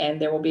here and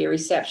there will be a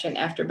reception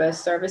after both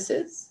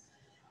services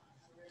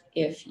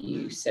if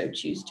you so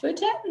choose to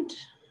attend.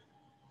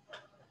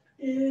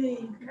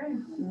 Yay.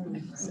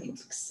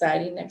 It's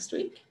exciting next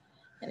week.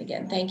 And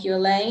again, thank you,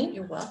 Elaine.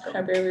 You're welcome.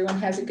 Hope everyone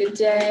has a good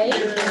day.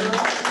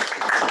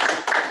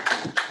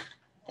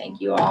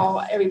 Thank you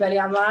all, everybody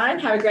online.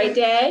 Have a great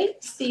day.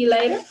 See you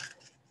later.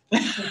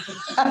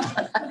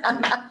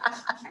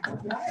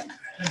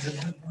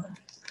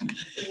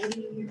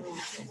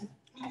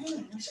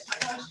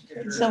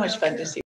 So much fun to see.